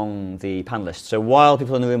among the panelists. So while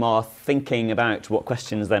people in the room are thinking about what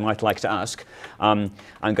questions they might like to ask, I'm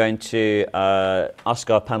going to ask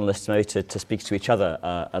our panelists maybe to speak to each other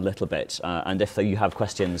a little bit. And if you have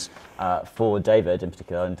questions for David in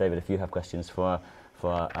particular, and David, if you have questions for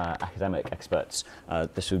academic experts,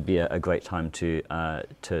 this would be a great time to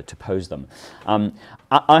pose them.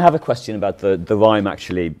 I have a question about the rhyme,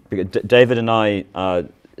 actually. David and I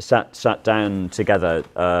sat down together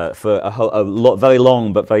for a very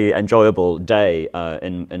long but very enjoyable day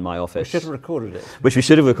in my office. We should have recorded it. Which we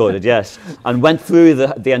should have recorded, yes. And went through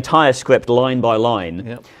the entire script line by line,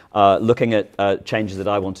 yep. Looking at changes that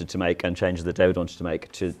I wanted to make and changes that David wanted to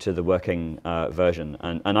make to the working version.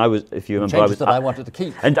 And I was, if you remember, changes that I wanted to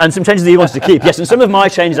keep. And some changes that you wanted to keep, yes. And some of my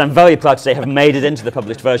changes, I'm very proud to say, have made it into the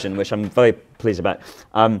published version, which I'm very pleased about.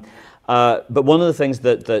 But one of the things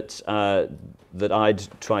that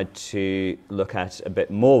I'd tried to look at a bit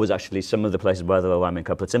more was actually some of the places where there are rhyming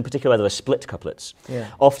couplets, in particular where there are split couplets. Yeah.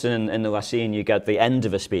 Often in the Racine you get the end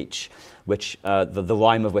of a speech, which the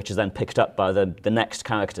rhyme of which is then picked up by the next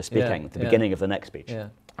character speaking, the beginning of the next speech. Yeah.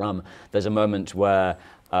 There's a moment where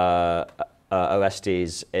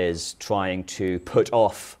Orestes is trying to put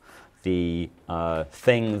off the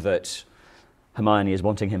thing that Hermione is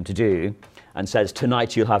wanting him to do, and says,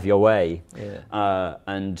 "Tonight you'll have your way." Yeah.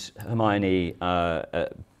 And Hermione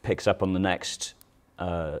picks up on the next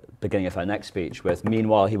beginning of her next speech with,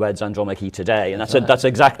 "Meanwhile he weds Andromache today," and that's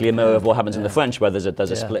exactly a mirror of what happens in the French, where there's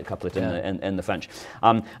a split couplet in the French.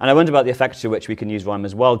 And I wonder about the effect to which we can use rhyme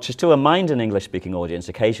as well, just to remind an English-speaking audience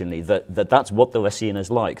occasionally that that's what the Racine is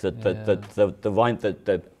like. That the rhyme,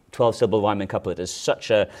 the 12-syllable rhyming couplet is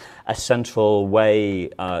such a central way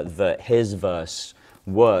that his verse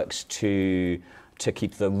works to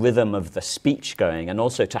keep the rhythm of the speech going, and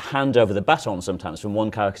also to hand over the baton sometimes from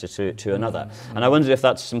one character to another. And I wondered if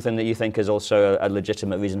that's something that you think is also a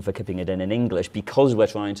legitimate reason for keeping it in English, because we're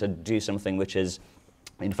trying to do something which is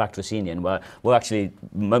in fact Racinian, where we're actually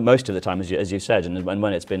most of the time, as you said, and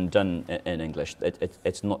when it's been done in English,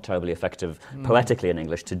 it's not terribly effective poetically in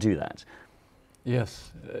English to do that.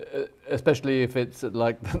 Yes, especially if it's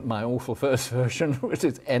like my awful first version, which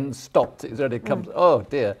is end stopped. It already comes, oh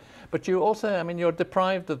dear. But you also, I mean, you're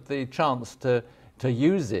deprived of the chance to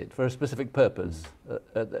use it for a specific purpose.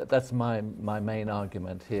 That's my main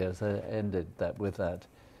argument here, so I ended that with that.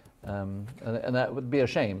 And that would be a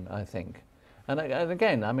shame, I think. And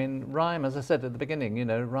again, I mean, rhyme, as I said at the beginning, you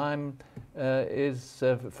know, rhyme is,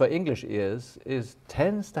 for English ears,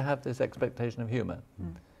 tends to have this expectation of humour.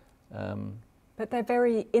 But they're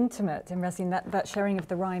very intimate in Racine. That sharing of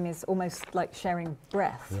the rhyme is almost like sharing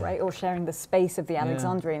breath, right? Or sharing the space of the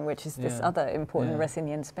Alexandrian, which is this other important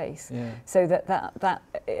Racinian space. So that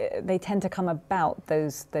they tend to come about,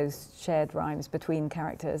 those shared rhymes between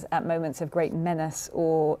characters at moments of great menace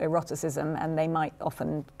or eroticism, and they might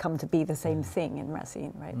often come to be the same thing in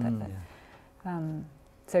Racine, right?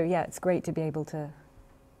 So yeah, it's great to be able to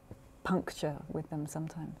puncture with them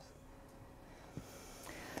sometimes.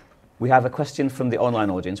 We have a question from the online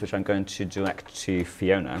audience, which I'm going to direct to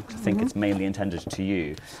Fiona. I think it's mainly intended to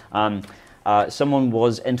you. Someone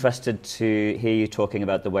was interested to hear you talking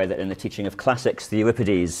about the way that in the teaching of classics, the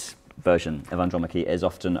Euripides version of Andromache is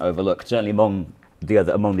often overlooked, certainly among the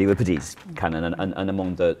Euripides canon and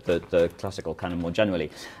among the classical canon more generally.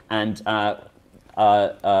 And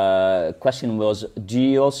question was, do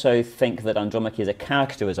you also think that Andromache as a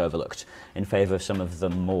character is overlooked in favour of some of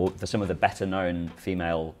the better known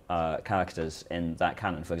female characters in that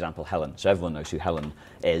canon? For example, Helen. So everyone knows who Helen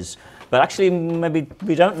is, but actually maybe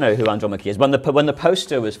we don't know who Andromache is. When the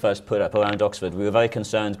poster was first put up around Oxford, we were very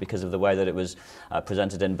concerned because of the way that it was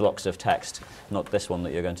presented in blocks of text. Not this one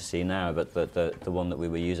that you're going to see now, but the one that we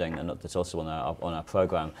were using, and that's also on our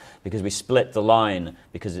programme, because we split the line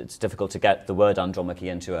because it's difficult to get the word Andromache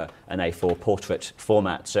into an A4 portrait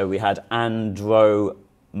format. So we had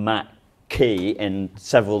Andromache in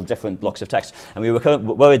several different blocks of text, and we were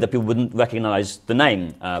worried that people wouldn't recognise the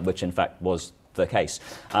name, which in fact was the case.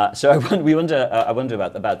 So I wonder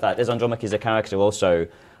about that. Is Andromache as a character also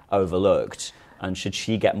overlooked, and should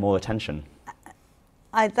she get more attention?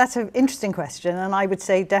 That's an interesting question, and I would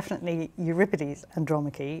say definitely Euripides'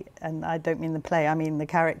 Andromache, and I don't mean the play, I mean the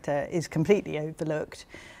character, is completely overlooked.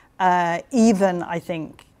 Even, I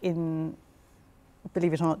think, in,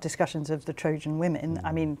 believe it or not, discussions of the Trojan women,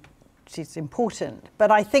 I mean, she's important,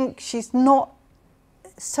 but I think she's not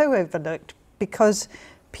so overlooked because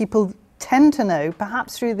people tend to know,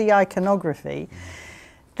 perhaps through the iconography,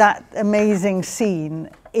 that amazing scene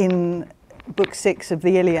in Book 6 of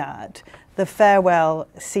the Iliad, the farewell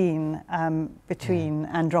scene between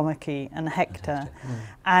Andromache and Hector,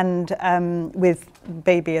 and with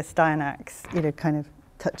baby Astyanax, you know, kind of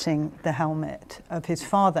touching the helmet of his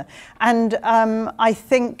father. And I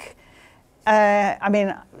think, I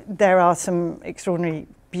mean, there are some extraordinary,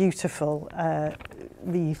 beautiful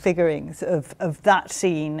refigurings of that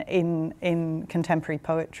scene in contemporary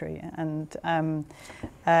poetry. And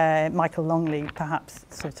Michael Longley, perhaps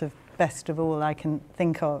sort of best of all I can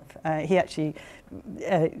think of, he actually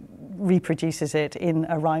reproduces it in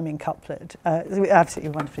a rhyming couplet,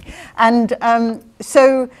 absolutely wonderfully. And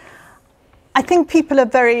so I think people are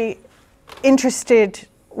very interested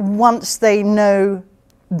once they know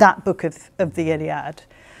that book of the Iliad.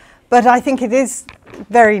 But I think it is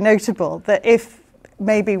very notable that if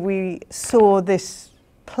maybe we saw this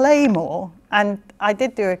play more, and I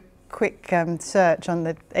did do a quick search on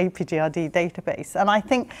the APGRD database, and I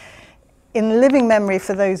think in living memory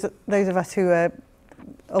for those of us who are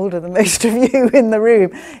older than most of you in the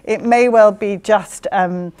room, it may well be just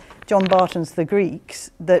John Barton's The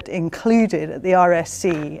Greeks that included at the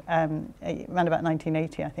RSC around about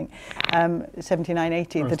 1980, I think,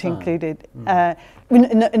 79-80, that included,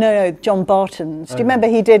 no, John Barton's. Do you remember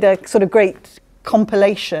he did a sort of great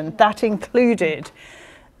compilation that included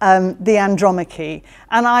the Andromache,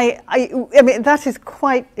 and I mean that is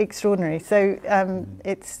quite extraordinary. So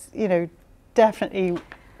it's, you know, definitely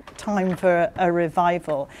time for a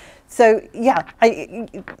revival. So yeah,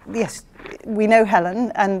 yes, we know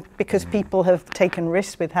Helen, and because people have taken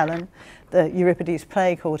risks with Helen, the Euripides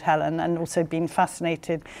play called Helen, and also been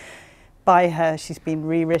fascinated by her. She's been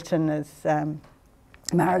rewritten as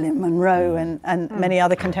Marilyn Monroe and many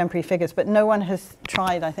other contemporary figures, but no one has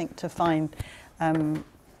tried, I think, to find,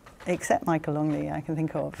 except Michael Longley, I can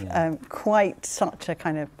think of, quite such a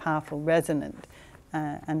kind of powerful, resonant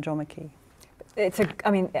Andromache.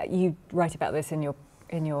 I mean, you write about this in your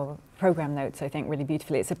programme notes, I think, really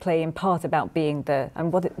beautifully. It's a play in part about being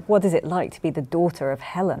and what is it like to be the daughter of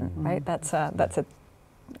Helen, right? That's a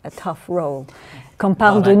tough role. Qu'on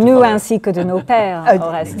parle de nous ainsi que de nos pères,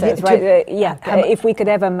 Orestes, right? If we could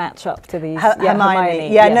ever match up to these. Hermione.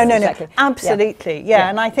 Yeah, yes, no, exactly. Absolutely. Yeah,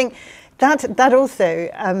 and I think that also,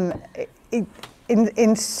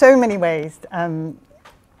 in so many ways,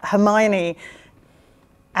 Hermione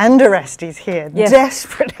and Orestes here,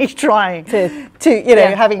 desperately trying to you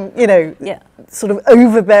know, having, you know, sort of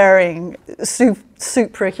overbearing,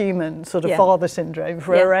 superhuman sort of father syndrome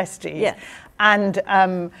for Orestes. And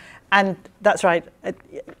that's right,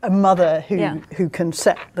 a mother who Yeah. who can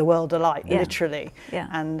set the world alight, Yeah. literally, Yeah.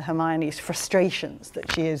 and Hermione's frustrations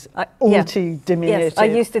that she is Yeah. all too diminutive. Yes, I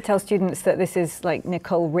used to tell students that this is like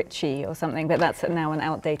Nicole Richie or something, but that's now an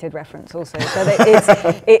outdated reference also. So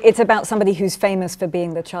that it's about somebody who's famous for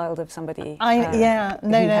being the child of somebody. I who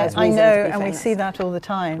know, has I reason to know, be and we famous. see that all the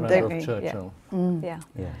time, don't Randolph we? Churchill, Yeah.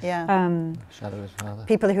 Yes. Yeah. Shadow of his father.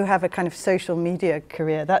 People who have a kind of social media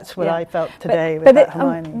career. That's what Yeah. I felt today But with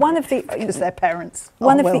Hermione. one of the because their parents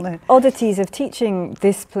one are of well the known. oddities of teaching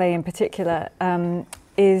this play in particular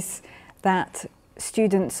is that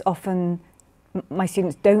students often, my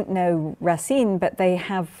students don't know Racine, but they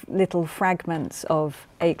have little fragments of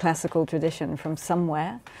a classical tradition from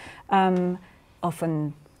somewhere,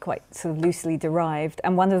 often quite sort of loosely derived.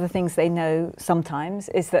 And one of the things they know sometimes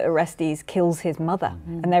is that Orestes kills his mother,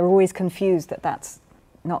 and they're always confused that that's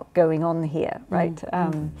not going on here, right?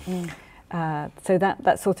 So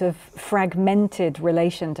that sort of fragmented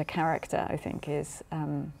relation to character, I think, is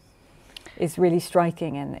really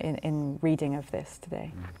striking in reading of this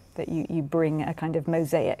today. That you bring a kind of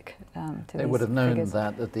mosaic to They these would have known figures.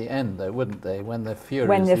 that at the end, though, wouldn't they? When the Furies,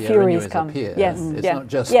 When the Furies come, appear. yes, It's yeah. not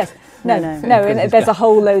just yes, no, and there's a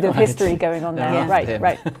whole load of Right. history going on there, They're right, after him.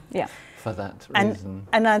 right, yeah. for that And, reason.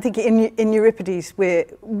 and I think in Euripides,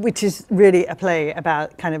 which is really a play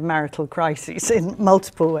about kind of marital crises in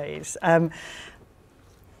multiple ways,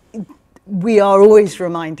 we are always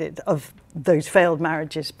reminded of those failed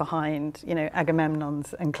marriages behind, you know,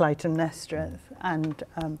 Agamemnon's and Clytemnestra's, and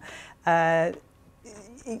and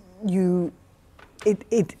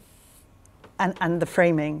the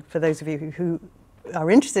framing, for those of you who are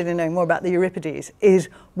interested in knowing more about the Euripides, is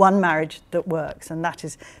one marriage that works, and that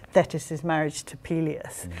is Thetis' marriage to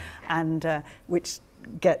Peleus, and which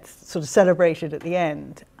gets sort of celebrated at the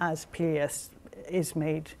end as Peleus is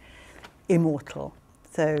made immortal.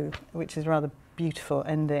 So, which is a rather beautiful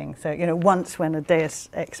ending. So, you know, once when a Deus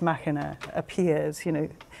ex machina appears, you know,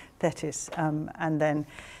 Thetis, and then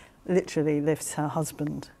literally lifts her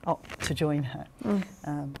husband up to join her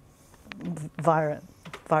via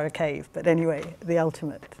a cave. But anyway, the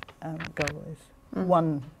ultimate goal is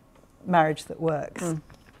one marriage that works.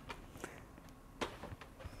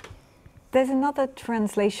 There's another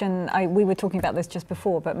translation, we were talking about this just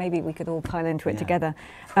before, but maybe we could all pile into it together.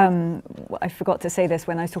 I forgot to say this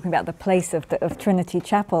when I was talking about the place of Trinity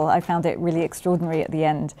Chapel. I found it really extraordinary at the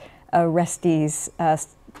end, Orestes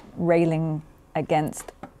railing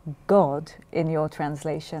against God in your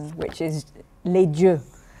translation, which is les dieux,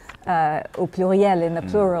 au pluriel, in the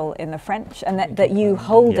plural in the French, and that you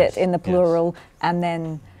hold it in the plural and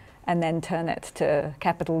then turn it to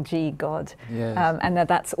capital G, God. Yes. And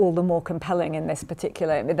that's all the more compelling in this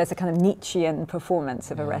particular, there's a kind of Nietzschean performance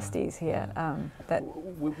of Orestes here. That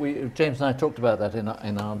James and I talked about that in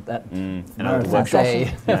our marathon workshop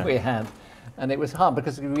day that we had. And it was hard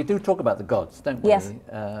because we do talk about the gods, don't we? Yes.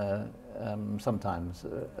 Sometimes.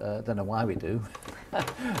 Don't know why we do.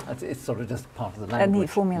 It's sort of just part of the a language. neat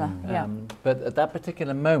formula, But at that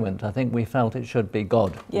particular moment, I think we felt it should be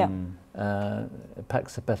God. yeah. It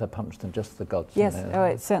packs a better punch than just the gods. Yes, you know.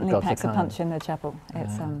 it certainly The gods are packs a kind. punch in the chapel.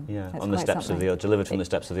 It's, it's on the quite steps something. of the delivered from the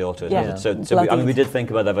steps of the altar. Yeah. So we did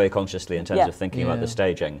think about that very consciously in terms of thinking about the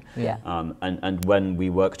staging. Yeah. And when we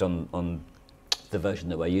worked on the version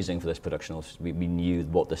that we're using for this production, we knew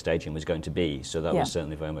what the staging was going to be, so that was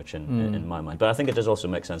certainly very much in my mind. But I think it does also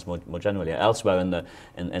make sense more generally. Elsewhere in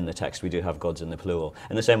the text, we do have gods in the plural,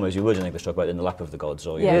 in the same way as you would in English talk about in the lap of the gods,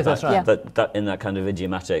 or that's right. that in that kind of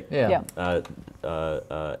idiomatic,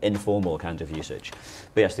 informal kind of usage.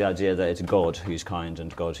 But yes, the idea that it's God who's kind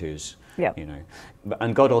and God who's you know,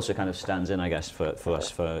 and God also kind of stands in, I guess, for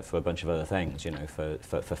us for a bunch of other things, you know, for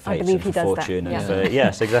fate and for fortune and for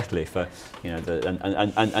yes, exactly, for you know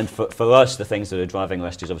and for us the things that are driving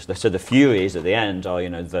Orestes, obviously. So the Furies at the end are, you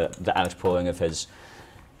know, the outpouring of his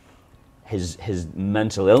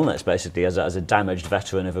mental illness, basically, as a damaged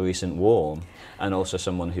veteran of a recent war, and also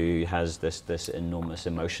someone who has this enormous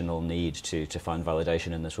emotional need to find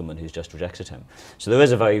validation in this woman who's just rejected him. So there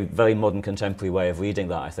is a very, very modern contemporary way of reading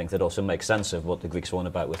that, I think, that also makes sense of what the Greeks were on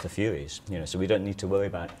about with the Furies. You know, so we don't need to worry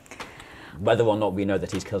about whether or not we know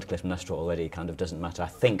that he's killed Clytemnestra already. Kind of doesn't matter, I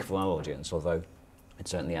think, for our audience, although it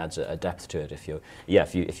certainly adds a depth to it if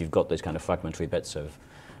you've got those kind of fragmentary bits of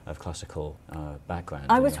classical background.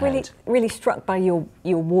 I was really struck by your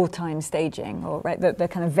wartime staging, or the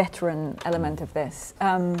kind of veteran element of this.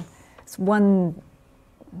 Some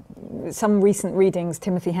recent readings,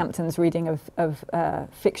 Timothy Hampton's reading of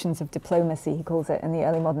fictions of diplomacy, he calls it, in the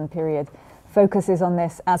early modern period, focuses on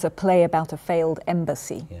this as a play about a failed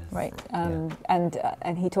embassy, right? And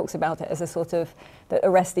he talks about it as a sort of, that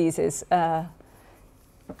Orestes is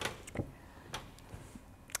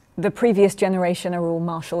the previous generation are all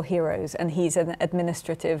martial heroes, and he's an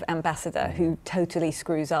administrative ambassador who totally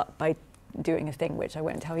screws up by doing a thing which I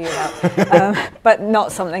won't tell you about, but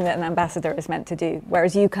not something that an ambassador is meant to do.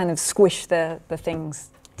 Whereas you kind of squish the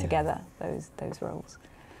things together, those roles.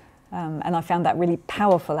 And I found that really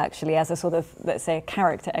powerful, actually, as a sort of, let's say, a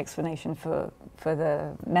character explanation for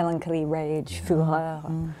the melancholy, rage, fureur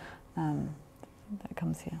that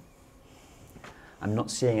comes here. I'm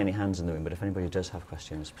not seeing any hands in the room, but if anybody does have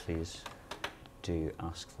questions, please do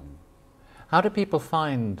ask them. How do people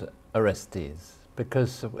find Orestes?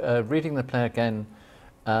 Because reading the play again,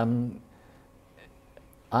 I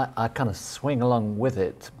kind of swing along with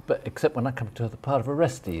it, but except when I come to the part of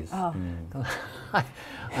Orestes. Oh.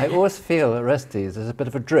 I always feel Orestes as a bit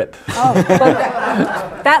of a drip. Oh,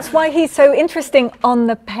 well, that's why he's so interesting on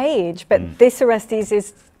the page, but this Orestes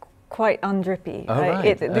is quite undrippy. Oh,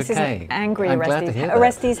 right. This is an angry I'm Orestes. Glad to hear that.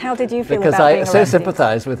 Orestes, how did you feel because about being Orestes? Because I so Orestes?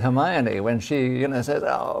 sympathise with Hermione when she, says,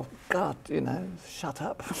 "Oh God, shut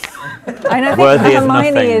up." And I think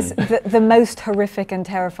Hermione is the most horrific and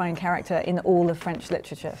terrifying character in all of French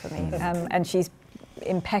literature for me, and she's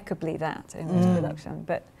impeccably that in this production.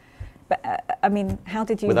 But I mean, how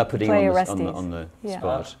did you Without putting play him Orestes? on the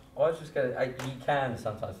spot? I was just going to, you can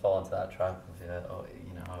sometimes fall into that trap of, oh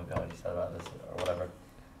God, you said about this or whatever.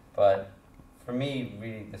 But for me,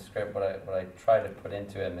 reading the script, what I try to put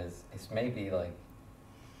into him is maybe like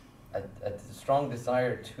a strong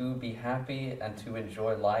desire to be happy and to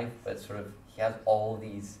enjoy life, but sort of he has all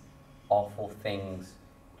these awful things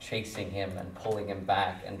chasing him and pulling him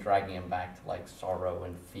back and dragging him back to like sorrow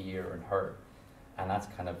and fear and hurt. And that's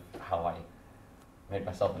kind of how I made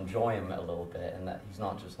myself enjoy him a little bit, and that he's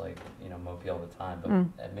not just like, mopey all the time, but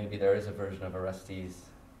maybe there is a version of Orestes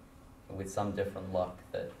with some different luck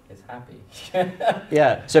that is happy.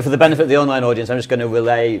 Yeah, so for the benefit of the online audience, I'm just going to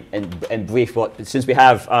relay in brief since we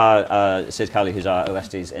have Sid Cowley, who's our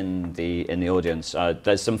Orestes in the audience,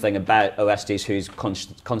 there's something about Orestes who's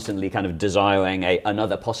constantly kind of desiring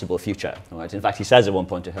another possible future. Right? In fact, he says at one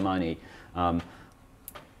point to Hermione,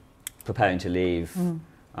 preparing to leave,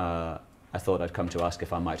 I thought I'd come to ask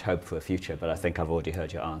if I might hope for a future, but I think I've already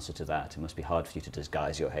heard your answer to that. It must be hard for you to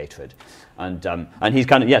disguise your hatred. And he's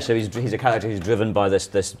kind of, so he's a character who's driven by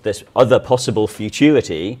this other possible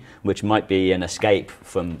futurity, which might be an escape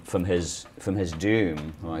from his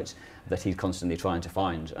doom, right? That he's constantly trying to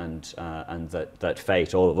find, and that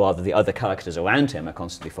fate, or rather the other characters around him, are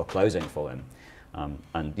constantly foreclosing for him.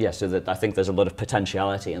 So that I think there's a lot of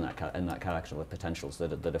potentiality in that character, with potentials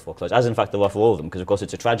that are foreclosed, as in fact there are for all of them, because of course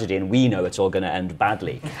it's a tragedy and we know it's all going to end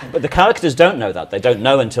badly. But the characters don't know that. They don't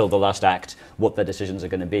know until the last act what their decisions are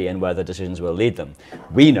going to be and where their decisions will lead them.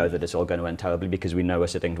 We know that it's all going to end terribly because we know we're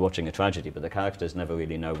sitting watching a tragedy, but the characters never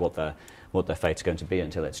really know what their fate's going to be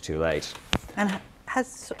until it's too late. And I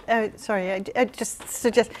just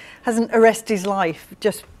suggest, hasn't Orestes' life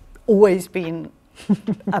just always been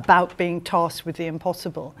about being tasked with the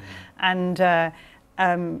impossible, and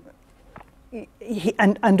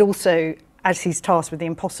also as he's tasked with the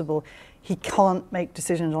impossible, he can't make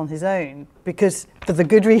decisions on his own because for the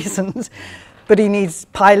good reasons, but he needs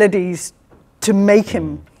Pylades to make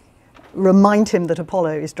him remind him that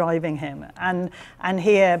Apollo is driving him, and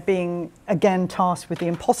here being again tasked with the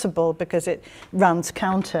impossible because it runs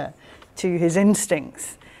counter to his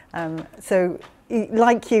instincts. So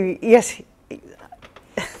like you, yes.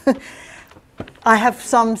 I have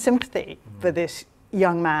some sympathy for this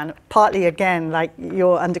young man, partly again like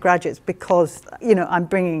your undergraduates, because I'm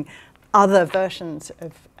bringing other versions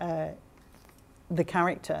of the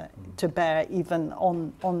character to bear even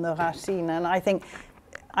on the Racine, and I think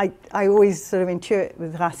I always sort of intuit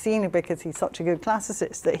with Racine, because he's such a good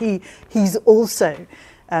classicist, that he's also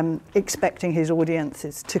expecting his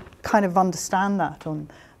audiences to kind of understand that on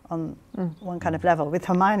one kind of level. With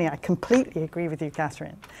Hermione, I completely agree with you,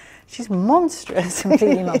 Catherine. She's monstrous.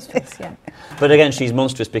 Completely monstrous, yeah. But again, she's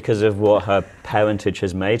monstrous because of what her parentage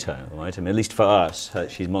has made her, right? I mean, at least for us,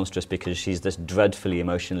 she's monstrous because she's this dreadfully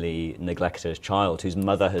emotionally neglected child whose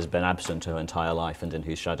mother has been absent her entire life and in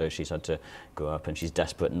whose shadow she's had to grow up, and she's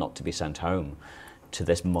desperate not to be sent home to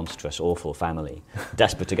this monstrous, awful family,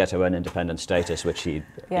 desperate to get her own independent status, which she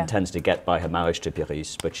intends to get by her marriage to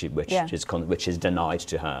Pyrrhus, which is denied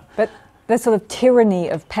to her. But the sort of tyranny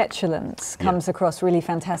of petulance comes across really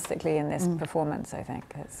fantastically in this performance, I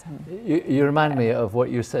think. You remind me of what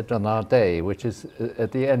you said on our day, which is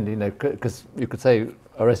at the end, because you could say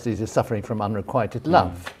Orestes is suffering from unrequited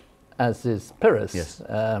love, as is Pyrrhus. Yes.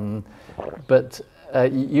 But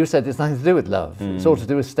you said it's nothing to do with love. It's all to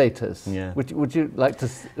do with status. Yeah. Would you like to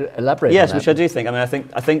elaborate? Yes, on that? which I do think. I mean,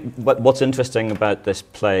 I think what's interesting about this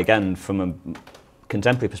play, again, from a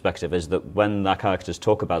contemporary perspective, is that when our characters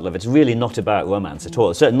talk about love, it's really not about romance at all.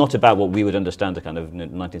 It's certainly not about what we would understand a kind of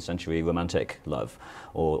 19th century romantic love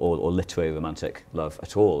or literary romantic love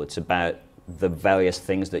at all. It's about the various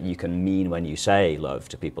things that you can mean when you say love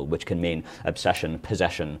to people, which can mean obsession,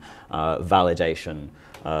 possession, validation,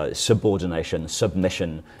 subordination,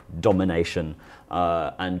 submission, domination,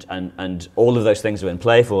 and all of those things are in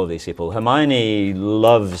play for all these people. Hermione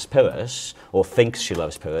loves Pyrrhus, or thinks she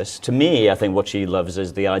loves Pyrrhus. To me, I think what she loves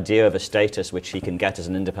is the idea of a status which she can get as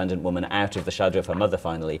an independent woman out of the shadow of her mother,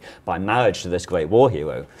 finally, by marriage to this great war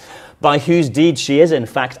hero, by whose deeds she is, in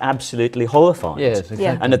fact, absolutely horrified. Yes, exactly.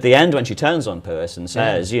 Yeah. And at the end, when she turns on Pyrrhus and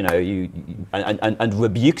says, you know, and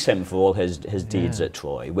rebukes him for all his deeds at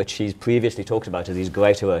Troy, which he's previously talked about as these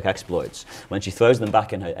great heroic exploits, when she throws them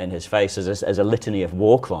back in his face as a litany of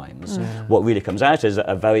war crimes, what really comes out is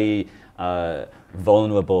a very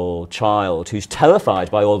vulnerable child who's terrified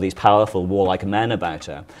by all these powerful warlike men about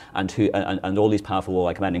her, and all these powerful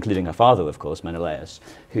warlike men, including her father, of course, Menelaus,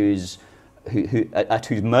 at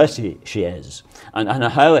whose mercy she is, and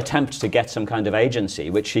her attempt to get some kind of agency,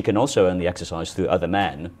 which she can also only exercise through other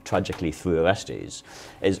men, tragically through Orestes,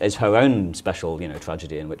 is her own special,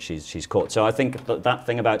 tragedy in which she's caught. So I think that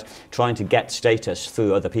thing about trying to get status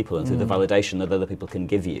through other people and through the validation that other people can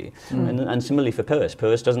give you, and similarly for Pyrrhus.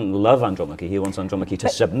 Pyrrhus doesn't love Andromache; he wants Andromache to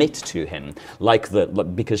submit to him,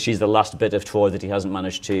 because she's the last bit of Troy that he hasn't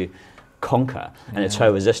managed to conquer, and it's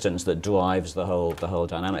her resistance that drives the whole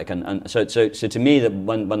dynamic. And so to me, that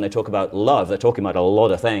when they talk about love, they're talking about a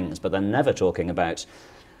lot of things, but they're never talking about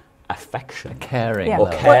affection, caring, Yeah. or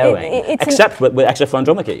love. caring, Well, except for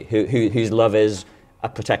Andromache, whose love is a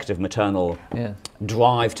protective maternal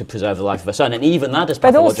drive to preserve the life of her son, and even that is But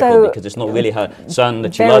pathological also because it's not really her son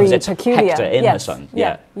that she very loves; it's peculiar. Hector in Yes. her son.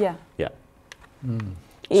 Yeah.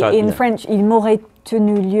 So, in yeah. French, il m'aurait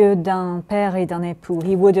tenu lieu d'un père et d'un époux.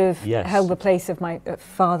 He would have Yes. held the place of my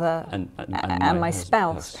father And my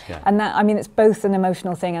spouse. yeah. And that, I mean, it's both an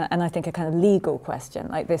emotional thing and I think a kind of legal question.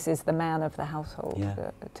 Like, this is the man of the household,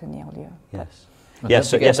 Yeah. tenir lieu. Yes. Well,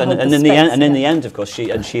 Yes, don't yes, forget and the in the end, space, and in yeah. the end, of course,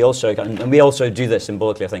 she also, and we also do this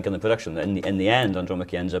symbolically, I think, in the production. That in the end,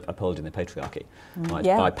 Andromache ends up upholding the patriarchy, right,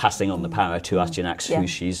 Yeah. by passing on the power to Astyanax, Yeah.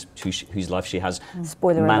 whose life she has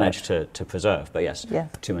Spoiler managed to preserve. But yes, Yeah.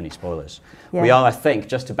 too many spoilers. Yeah. We are, I think,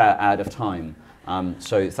 just about out of time.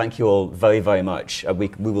 So thank you all very, very much. We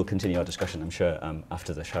will continue our discussion, I'm sure,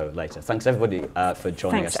 after the show later. Thanks everybody for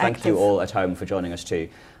joining Thanks, us. Thank you actors. all at home for joining us too.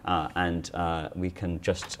 And we can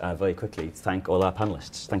just very quickly thank all our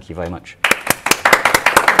panellists. Thank you very much.